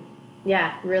 Mm-hmm.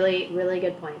 Yeah, really, really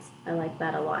good points. I like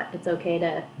that a lot. It's okay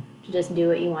to just do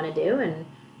what you want to do.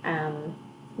 And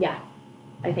yeah,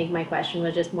 I think my question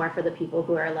was just more for the people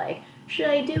who are like, should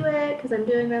I do it? Because I'm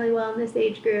doing really well in this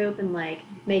age group and like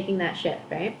making that shift,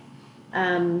 right?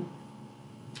 Um,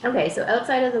 okay, so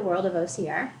outside of the world of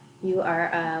OCR, you are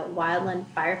a wildland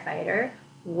firefighter.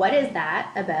 What is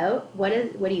that about? What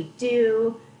do you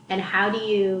do? And how do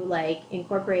you like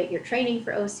incorporate your training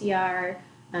for OCR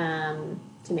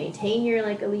to maintain your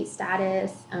like elite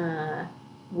status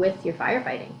with your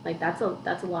firefighting? Like that's a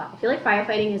lot. I feel like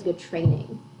firefighting is good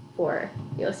training for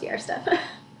the OCR stuff.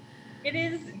 It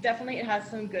is definitely, it has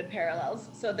some good parallels.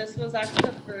 So this was actually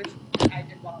the first I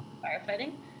did while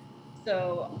firefighting.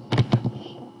 So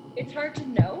it's hard to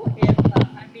know if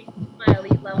I'm being my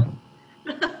elite level,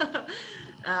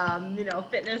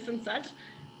 fitness and such.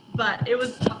 But it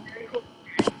was a very cool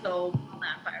experience. So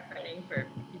wildland firefighting, for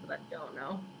people that don't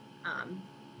know, um,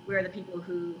 we're the people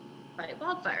who fight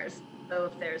wildfires. So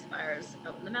if there's fires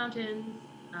out in the mountains,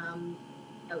 um,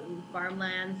 out in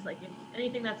farmlands, like if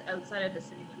anything that's outside of the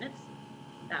city limits,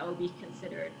 that will be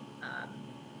considered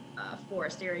a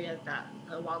forest area that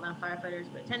wildland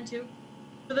firefighters would attend to.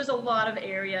 So there's a lot of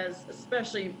areas,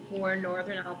 especially more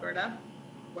northern Alberta,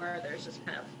 where there's just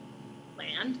kind of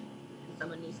land and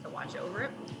someone needs to watch over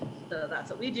it. So that's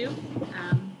what we do.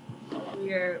 Um, we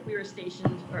were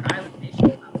stationed, or I was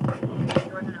stationed in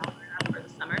northern Alberta for the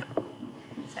summer.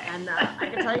 Sorry. And I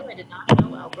can tell you, I did not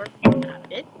know Alberta was that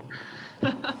big.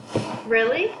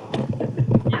 Really?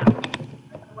 Yeah.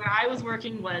 Where I was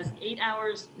working was 8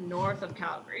 hours north of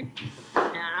Calgary.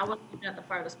 And I wasn't even at the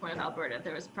farthest point of Alberta.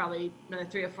 There was probably another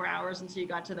 3 or 4 hours until you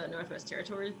got to the Northwest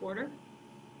Territories border.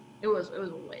 It was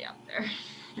way up there.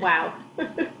 Wow.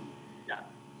 Yeah.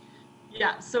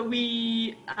 Yeah. So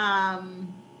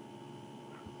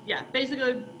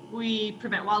basically we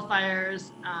prevent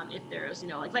wildfires. If there's,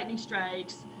 like lightning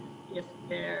strikes, if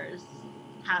there's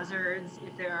hazards,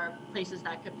 if there are places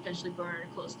that could potentially burn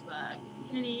close to a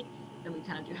community, then we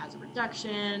kind of do hazard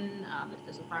reduction. If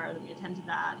there's a fire, then we attend to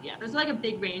that. Yeah, there's like a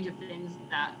big range of things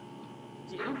that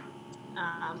we do.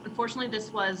 Unfortunately,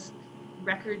 this was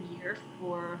record year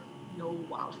for no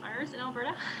wildfires in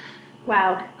Alberta.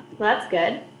 Wow. Well, that's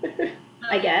good.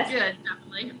 I guess. Good,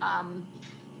 definitely.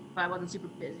 But I wasn't super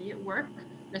busy at work,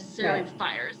 necessarily Right.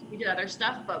 fires. We did other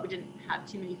stuff, but we didn't have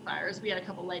too many fires. We had a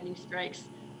couple lightning strikes,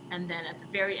 and then at the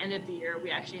very end of the year,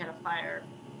 we actually had a fire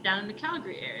down in the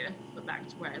Calgary area, so back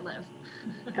to where I live.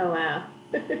 Oh wow.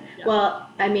 Yeah. Well,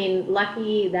 I mean,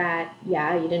 lucky that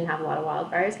yeah, you didn't have a lot of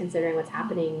wildfires considering what's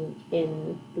happening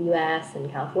in the U.S. and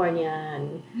California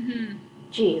and Mm-hmm.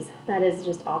 geez, that is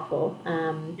just awful.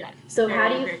 Yeah. So how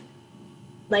do Very, you very.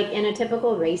 like in a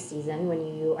typical race season when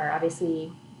you are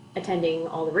obviously attending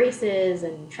all the races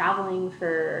and traveling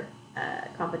for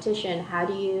competition? How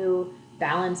do you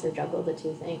balance or juggle the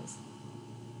two things?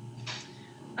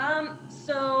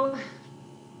 So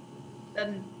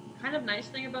the kind of nice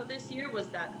thing about this year was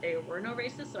that there were no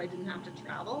races, so I didn't have to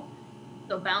travel.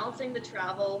 So balancing the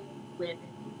travel with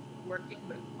working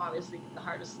would obviously be the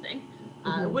hardest thing. It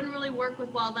Mm-hmm. wouldn't really work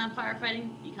with wildland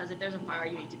firefighting because if there's a fire,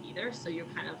 you need to be there, so you're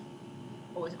kind of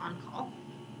always on call.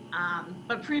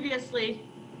 But previously,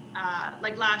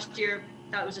 like last year,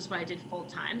 that was just what I did full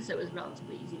time, so it was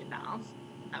relatively easy to balance.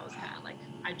 That was kind of like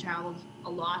I traveled a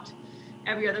lot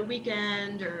every other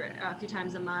weekend or a few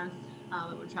times a month.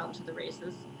 I would travel to the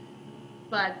races,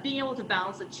 but being able to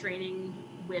balance the training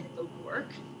with the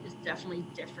work is definitely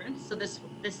different. So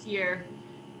this year,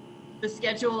 the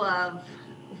schedule of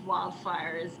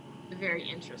wildfire is very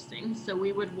interesting. So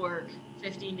we would work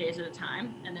 15 days at a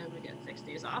time, and then we would get 6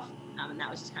 days off. And that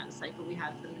was just kind of the cycle we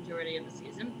had for the majority of the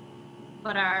season.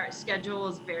 But our schedule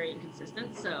is very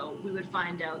inconsistent. So we would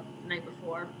find out the night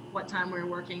before what time we were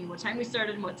working, what time we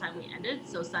started, and what time we ended.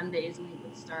 So Sundays we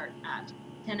would start at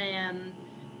 10 a.m.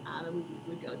 And we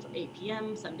would go till 8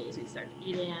 p.m. Some days we'd start at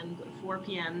 8 a.m., go to 4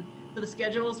 p.m. So the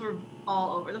schedules were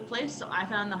all over the place. So I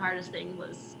found the hardest thing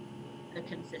was the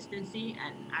consistency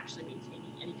and actually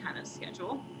maintaining any kind of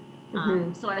schedule.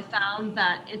 Mm-hmm. So I found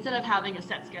that instead of having a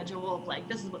set schedule of like,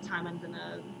 this is what time I'm going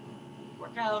to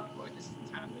work out or this is the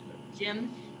time I'm going to go to the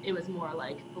gym, it was more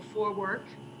like before work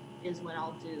is when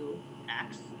I'll do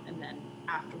X, and then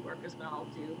after work is when I'll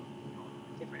do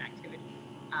different activity.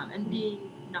 And being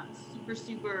not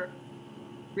super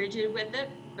rigid with it,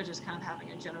 but just kind of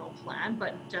having a general plan,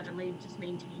 but definitely just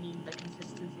maintaining the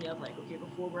consistency of like, okay,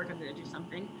 before work, I'm going to do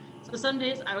something. So some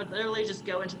days I would literally just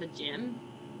go into the gym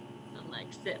and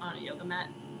like sit on a yoga mat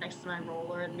next to my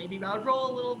roller, and maybe I would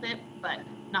roll a little bit, but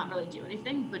not really do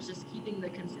anything. But just keeping the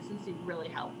consistency really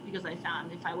helped, because I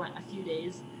found if I went a few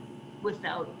days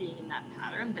without being in that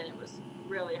pattern, then it was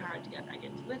really hard to get back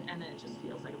into it, and then it just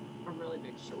feels like a really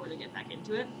big chore to get back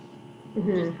into it.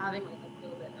 Just Mm-hmm. having like a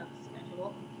little bit of a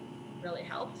schedule really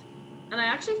helped. And I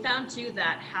actually found too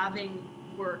that having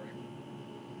work,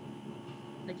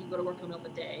 like you go to work in the middle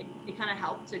of the day, it kind of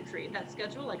helped to create that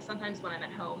schedule. Like sometimes when I'm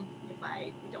at home, if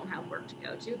I don't have work to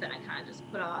go to, then I kind of just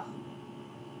put off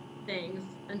things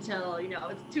until,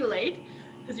 it's too late.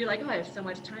 Because you're like, oh, I have so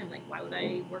much time. Like, why would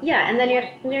I work out Yeah, in and the then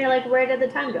morning? you're like, where did the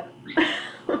time go?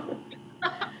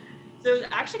 So it's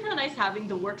actually kind of nice having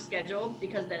the work schedule,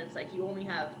 because then it's like you only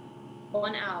have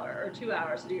 1 hour or 2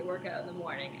 hours to do your workout in the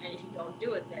morning, and if you don't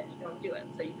do it, then you don't do it.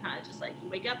 So you kind of just like you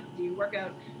wake up, do your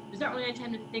workout. There's not really any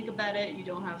time to think about it. You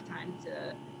don't have time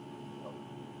to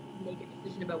make a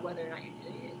decision about whether or not you're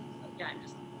doing it. So yeah, I'm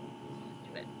just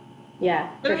do it. Yeah,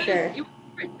 But for sure. it was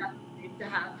different definitely to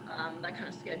have that kind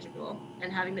of schedule,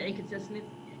 and having the inconsistency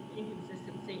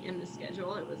in the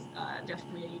schedule. It was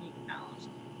definitely a unique challenge.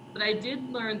 But I did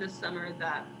learn this summer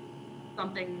that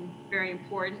something very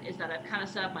important is that I've kind of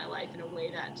set up my life in a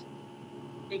way that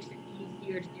makes it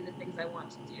easier to do the things I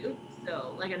want to do.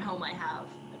 So like at home, I have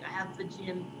the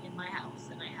gym in my house,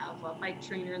 and I have a bike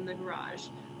trainer in the garage.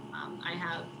 I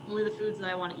have only the foods that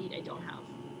I want to eat. I don't have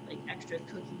like extra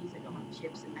cookies. I don't have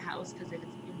chips in the house, because if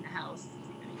it's in the house,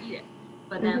 you're gonna eat it.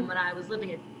 But then Mm-hmm. when I was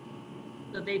living at,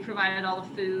 so they provided all the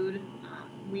food.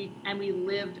 We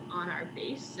lived on our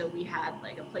base, so we had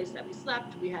like a place that we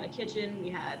slept. We had a kitchen. We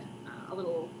had a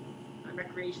little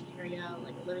recreation area,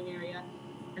 like a living area,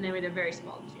 and then we had a very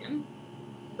small gym.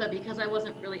 But because I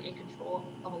wasn't really in control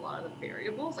of a lot of the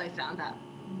variables, I found that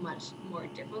much more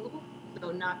difficult.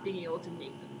 So not being able to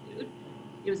make the food,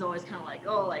 it was always kind of like,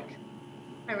 oh, like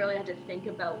I really had to think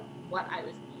about what I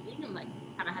was eating, and like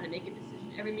kind of had to make a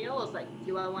decision every meal. I was like,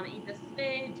 do I want to eat this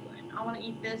today? Do I not want to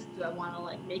eat this? Do I want to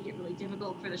like make it really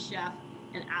difficult for the chef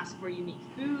and ask for unique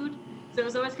food? So it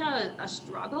was always kind of a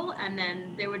struggle. And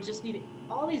then there would just be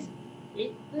all these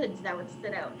baked goods that would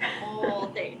sit out all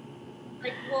day.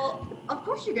 Like, well, of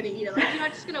course you're gonna eat it. Like, you're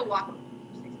not just gonna walk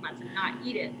for 6 months and not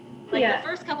eat it. Like the Yeah,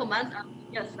 first couple months, I'm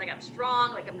like, yes, like I'm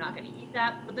strong, like I'm not gonna eat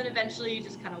that. But then eventually you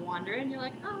just kind of wander, and you're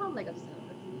like, oh, like I'm still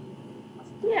cookies,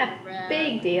 I'll yeah, bread,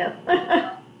 big like, deal.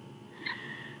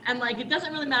 and like it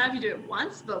doesn't really matter if you do it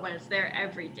once, but when it's there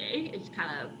every day, it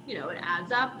kind of it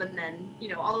adds up, and then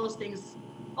all those things,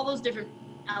 all those different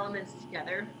elements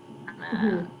together,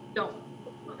 Mm-hmm. don't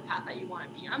put you on the path that you want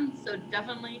to be on. So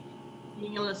definitely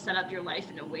being able to set up your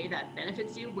life in a way that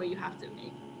benefits you, where you have to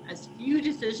make as few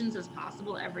decisions as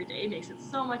possible every day, makes it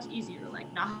so much easier.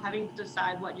 Like not having to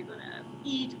decide what you're gonna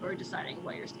eat or deciding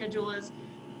what your schedule is,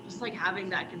 just like having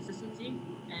that consistency,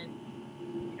 and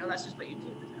that's just what you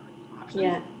do. There's no like, options.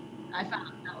 Yeah, I found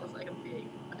that was like a big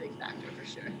factor for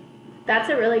sure. that's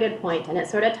a really good point, and it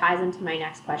sort of ties into my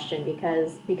next question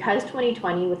because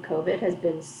 2020 with COVID has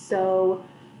been so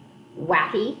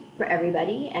wacky for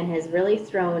everybody and has really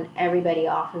thrown everybody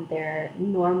off of their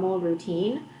normal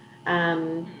routine.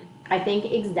 Mhm. I think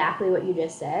exactly what you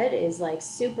just said is like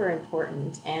super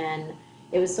important. And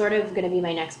it was sort of going to be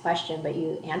my next question, but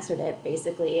you answered it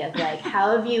basically of like,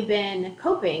 how have you been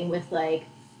coping with like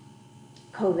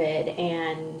COVID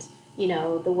and,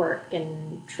 the work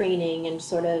and training and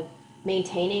sort of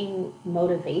maintaining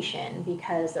motivation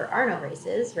because there are no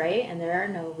races, right? And there are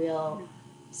no real Mhm.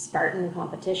 Spartan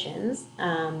competitions.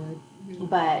 Mhm.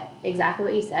 But exactly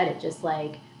what you said, it just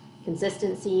like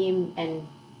consistency and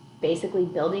basically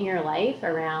building your life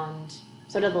around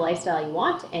sort of the lifestyle you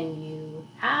want and you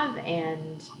have,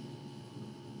 and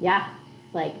yeah,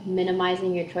 like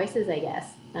minimizing your choices, I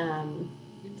guess,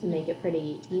 to Mhm. make it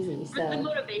pretty easy. For the So,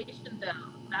 motivation,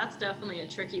 though, that's definitely a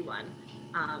tricky one,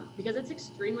 because it's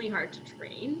extremely hard to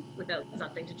train without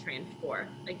something to train for.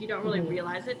 Like you don't really mhm,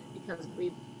 realize it because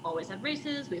we've always had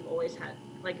races, we've always had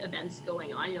like events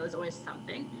going on. There's always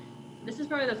something. This is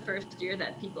probably the first year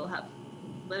that people have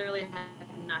literally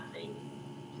had nothing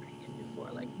to train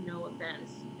before, like no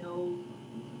events, no.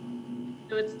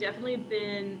 So it's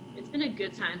been a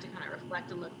good time to kind of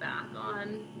reflect and look back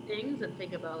on things and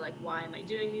think about like why am I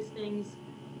doing these things?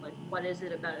 Like what is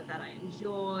it about it that I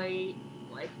enjoy?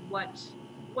 Like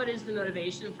what is the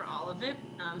motivation for all of it?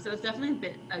 So it's definitely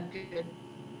been a good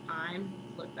time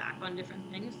to look back on different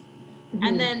things.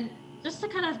 And mhm, then just to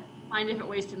kind of find different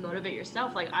ways to motivate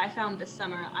yourself. Like I found this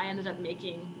summer I ended up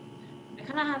making I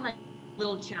kind of had like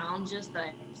little challenges that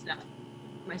I set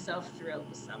for myself throughout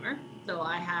the summer. So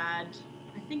I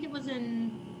think it was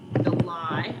in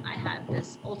July, I had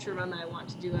this ultra run that I want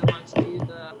to do. I want to do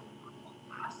the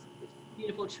Pass, which is a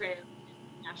beautiful trail in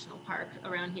national park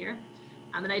around here.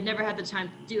 And I'd never had the time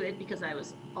to do it because I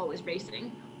was always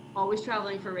racing, always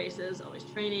traveling for races, always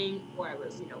training, or I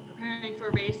was, preparing for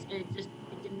a race. And it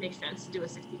didn't make sense to do a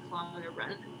 60-kilometer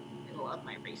run in the middle of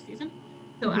my race season.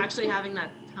 So mhm. actually having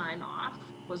that time off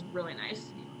was really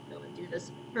nice, to go and do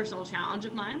this personal challenge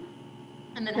of mine.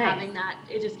 And then Nice. having that,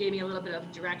 it just gave me a little bit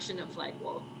of direction of like,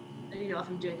 well, if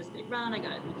I'm doing this big run, I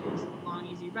got to be doing some long,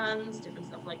 easy runs, different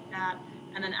stuff like that.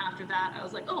 And then after that, I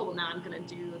was like, oh, well, now I'm going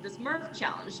to do this Murph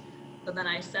challenge. So then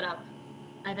I set up,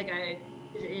 I think I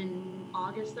did it in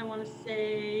August, I want to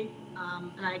say.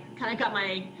 And I kind of got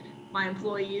my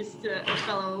employees or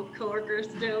fellow coworkers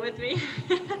to do it with me.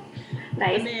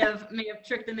 I Nice. may have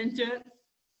tricked them into it.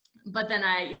 But then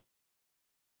I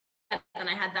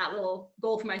had that little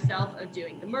goal for myself of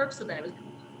doing the Murph, so that I was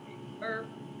Murph,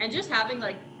 and just having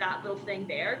like that little thing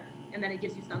there, and then it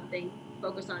gives you something to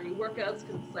focus on in your workouts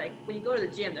because it's like when you go to the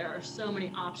gym, there are so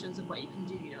many options of what you can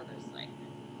do. There's like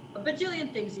a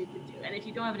bajillion things you could do, and if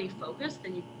you don't have any focus,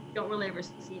 then you don't really ever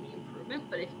see any improvement.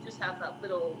 But if you just have that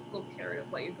little carrot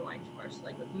of what you're going for, so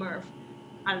like with Murph,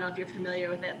 I don't know if you're familiar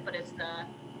with it, but it's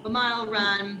a mile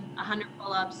run, 100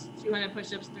 pull-ups, 200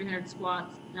 push-ups, 300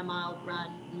 squats, and a mile run,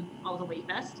 all with a weight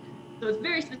vest. So it's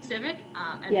very specific,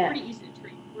 and Yeah. pretty easy to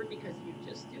train for because you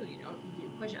just do, you do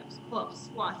push-ups, pull-ups,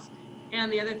 squats.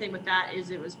 And the other thing with that is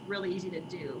it was really easy to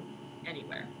do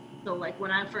anywhere. So like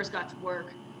when I first got to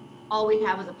work, all we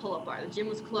had was a pull-up bar. The gym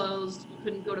was closed. You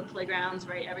couldn't go to playgrounds,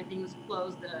 right? Everything was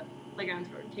closed. The playgrounds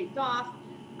were taped off.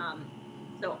 Um,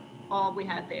 so all we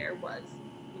had there was,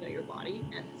 your body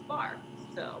and this bar.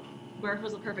 So Murph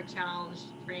was a perfect challenge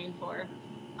to train for.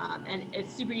 And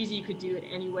it's super easy. You could do it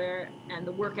anywhere. And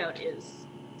the workout is,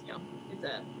 it's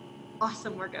a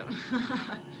awesome workout.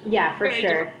 Yeah, for Very sure.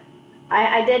 different.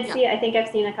 I did Yeah. see. I think I've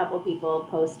seen a couple people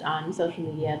post on social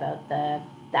media about the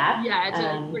that. Yeah, it's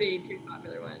a pretty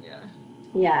popular one. Yeah.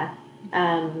 Yeah.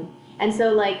 And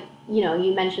so, like,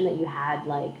 you mentioned that you had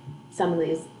like some of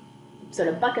these sort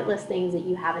of bucket list things that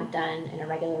you haven't done in a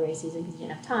regular race season because you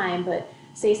didn't have time. But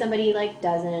say somebody like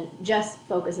doesn't just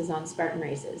focuses on Spartan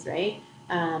races, right?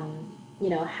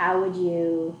 How would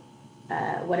you?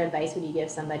 What advice would you give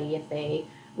somebody if they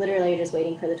literally are just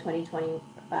waiting for the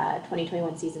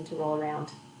 2021 season to roll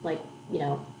around? Like, you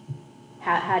know,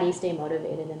 how do you stay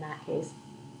motivated in that case?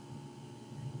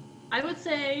 I would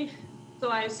say, so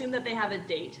I assume that they have a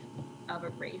date of a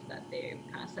race that they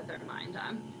kind of set their mind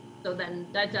on. So then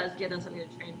that does give them something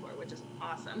to train for, which is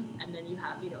awesome. And then you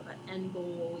have, that end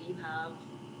goal, you have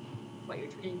what you're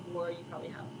training for, you probably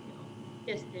have,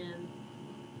 distance,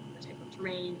 the type of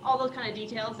terrain, all those kind of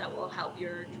details that will help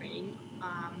your training.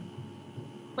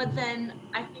 But then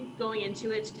I think going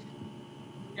into it,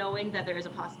 knowing that there is a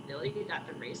possibility that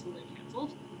the race will get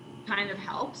canceled kind of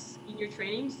helps in your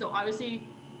training. So obviously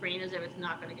train as if it's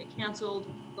not going to get canceled,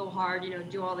 go hard,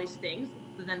 do all these things.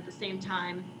 But then at the same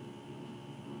time,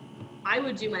 I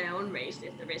would do my own race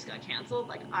if the race got canceled.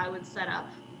 Like I would set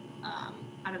up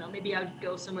I don't know, maybe I would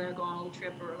go somewhere, go on a little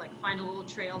trip, or like find a little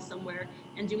trail somewhere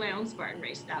and do my own Spartan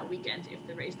race that weekend if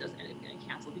the race does end up getting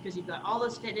canceled. Because you've got all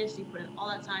this fitness, you put in all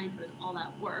that time, you put in all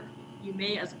that work, you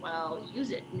may as well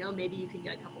use it. You know, maybe you can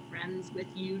get a couple friends with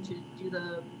you to do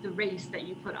the race that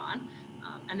you put on,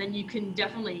 and then you can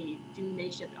definitely do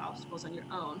makeshift obstacles on your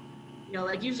own. You know,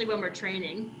 like usually when we're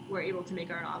training, we're able to make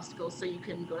our own obstacles. So you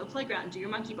can go to the playground, do your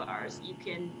monkey bars. You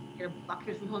can get a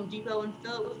bucket from Home Depot and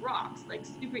fill it with rocks, like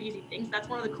super easy things. That's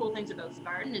one of the cool things about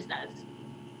Spartan is that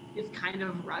it's kind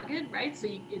of rugged, right? So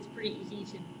it's pretty easy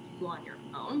to do on your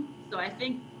own. So I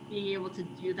think being able to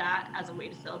do that as a way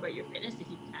to celebrate your fitness, if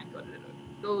you can't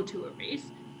go to a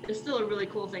race, is still a really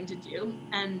cool thing to do.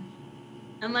 And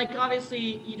like obviously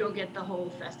you don't get the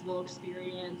whole festival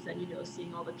experience and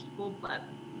seeing all the people, but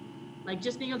like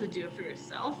just being able to do it for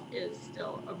yourself is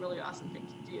still a really awesome thing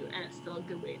to do, and it's still a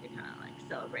good way to kind of like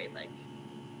celebrate, like,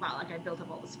 wow, like I built up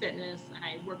all this fitness and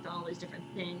I worked on all these different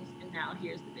things, and now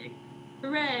here's the big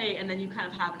hooray. And then you kind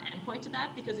of have an endpoint to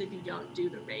that, because if you don't do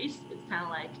the race, it's kind of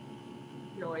like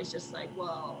you're always just like,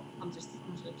 well, I'm just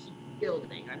gonna keep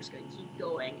building, I'm just gonna keep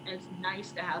going. And it's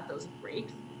nice to have those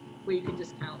breaks where you can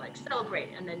just kind of like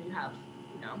celebrate, and then you have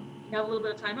you have a little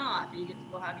bit of time off, and you get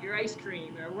to go have your ice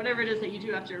cream or whatever it is that you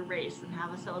do after a race and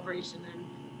have a celebration. And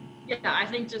yeah, I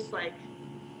think just like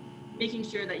making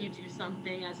sure that you do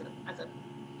something as a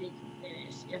big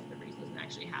finish if the race doesn't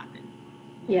actually happen.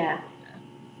 Yeah.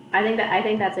 I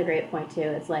think that's a great point too.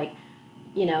 It's like,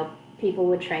 people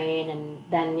would train and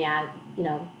then yeah,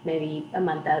 maybe a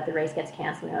month out the race gets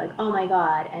canceled and they're like, oh my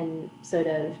God, and sort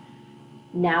of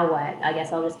now what? I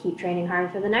guess I'll just keep training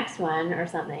hard for the next one or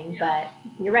something. Yeah.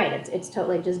 But you're right. It's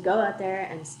totally just go out there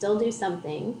and still do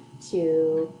something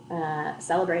to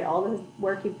celebrate all the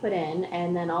work you put in,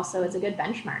 and then also it's a good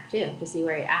benchmark too to see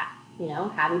where you're at.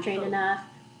 Have you trained enough?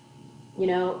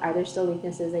 Are there still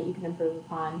weaknesses that you can improve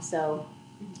upon? So,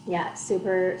 yeah,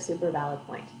 super super valid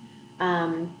point.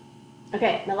 Um,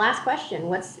 okay, my last question: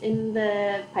 what's in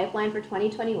the pipeline for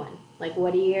 2021? Like,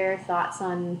 what are your thoughts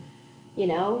on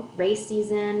race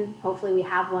season? Hopefully we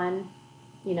have one,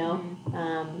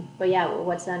 but yeah,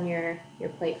 what's on your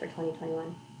plate for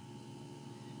 2021?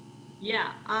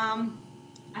 Yeah.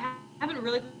 I haven't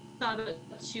really thought about it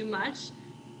too much,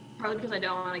 probably because I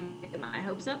don't want to get my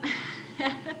hopes up.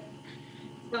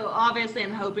 So obviously,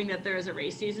 I'm hoping that there is a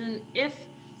race season. If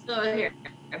so, here,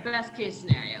 best case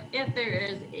scenario, if there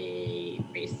is a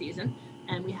race season,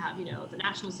 and we have the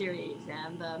national series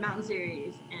and the mountain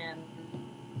series and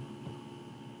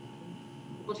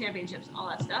world championships, all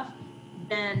that stuff,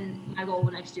 then my goal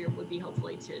next year would be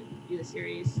hopefully to do the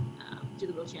series, do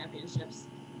the world championships,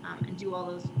 and do all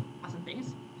those awesome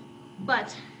things.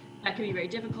 But that could be very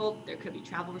difficult. There could be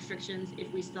travel restrictions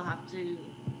if we still have to.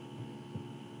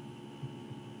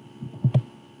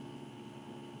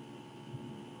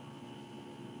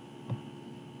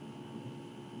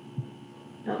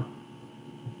 Oh,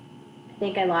 I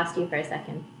think I lost you for a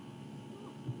second.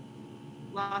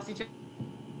 Lost each.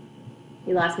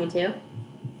 You lost me too?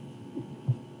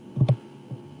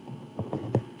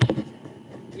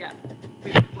 Yeah,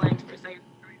 we blanked for a second.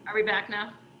 Are we back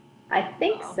now? I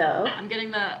think Uh-oh. so. I'm getting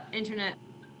the internet.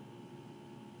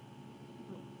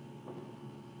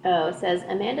 Oh, it says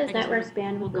Amanda's network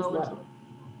bandwidth is low.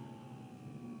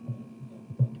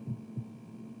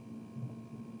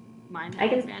 My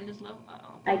network band is low.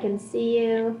 Uh-oh. I can see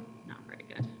you. Not very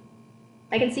good.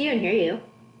 I can see you and hear you.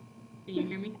 Can you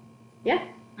hear me? Yeah.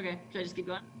 Okay, should I just keep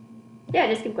going? Yeah,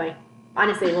 just keep going.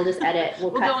 Honestly, we'll just edit.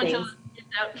 We'll cut go things. until it's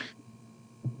out.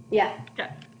 Yeah. Okay.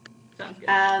 Sounds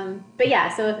good. But yeah,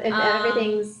 so if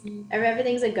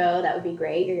everything's a go, that would be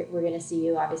great. We're gonna see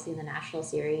you obviously in the national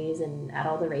series and at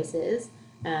all the races.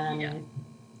 Yeah.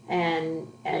 And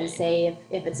say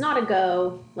if it's not a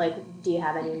go, like, do you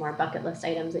have any more bucket list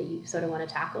items that you sort of want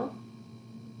to tackle?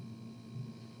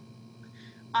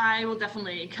 I will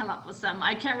definitely come up with some.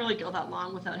 I can't really go that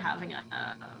long without having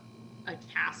a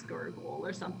task or a goal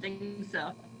or something.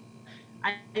 So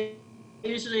I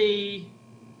usually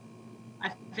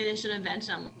I finish an event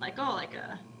and I'm like,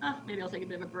 maybe I'll take a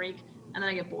bit of a break, and then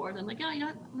I get bored. I'm like, oh, you know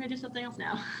what? I'm gonna do something else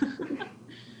now.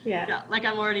 Yeah. Like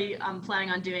I'm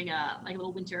planning on doing a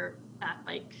little winter fat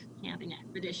bike camping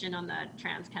expedition on the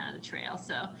Trans Canada Trail.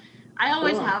 So I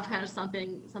always have kind of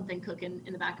something cooking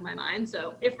in the back of my mind.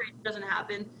 So if it doesn't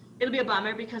happen, it'll be a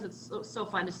bummer because it's so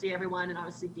fun to see everyone and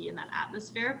obviously be in that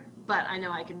atmosphere. But I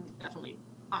know I can definitely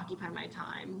occupy my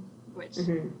time, which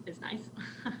is nice.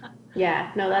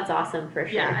 Yeah, no, that's awesome for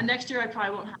sure. Yeah, and next year I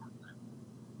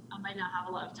might not have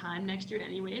a lot of time next year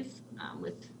anyways,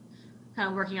 with kind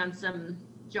of working on some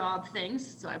job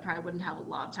things. So I probably wouldn't have a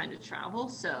lot of time to travel.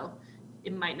 So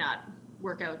it might not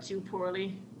work out too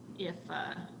poorly if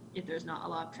there's not a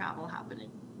lot of travel happening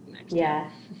next year. Yeah.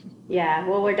 Yeah.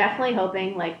 Well, we're definitely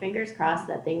hoping, like, fingers crossed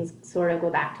that things sort of go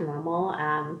back to normal.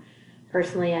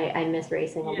 Personally, I miss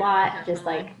racing a Yeah, lot, just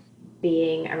definitely. like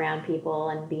being around people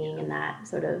and being Yeah. in that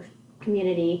sort of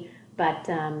community. But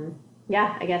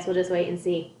yeah, I guess we'll just wait and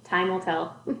see. Time will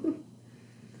tell.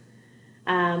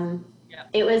 um, Yeah.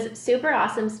 it was super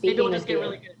awesome Maybe speaking we'll just with get you.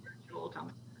 really good at virtual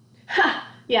competition.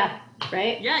 Yeah,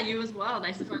 right? Yeah, you as well.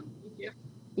 Nice to finally meet you.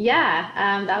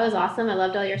 Yeah, that was awesome. I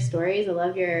loved all your stories. I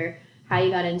love your how you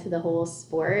got into the whole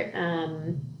sport.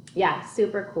 Yeah,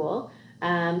 super cool.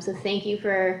 So thank you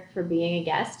for being a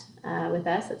guest with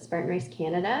us at Spartan Race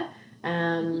Canada.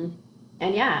 Um,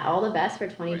 and yeah, all the best for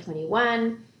Of course.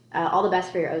 2021. All the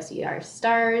best for your OCR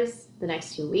stars the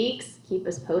next 2 weeks. Keep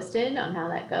us posted on how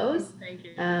that goes. Thank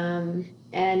you.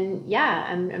 And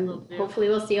yeah, Will I'm do. hopefully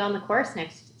we'll see you on the course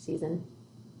next season.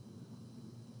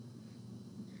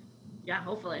 Yeah,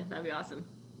 hopefully. That'd be awesome.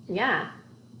 Yeah.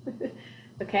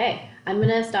 Okay, I'm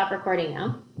gonna stop recording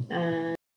now.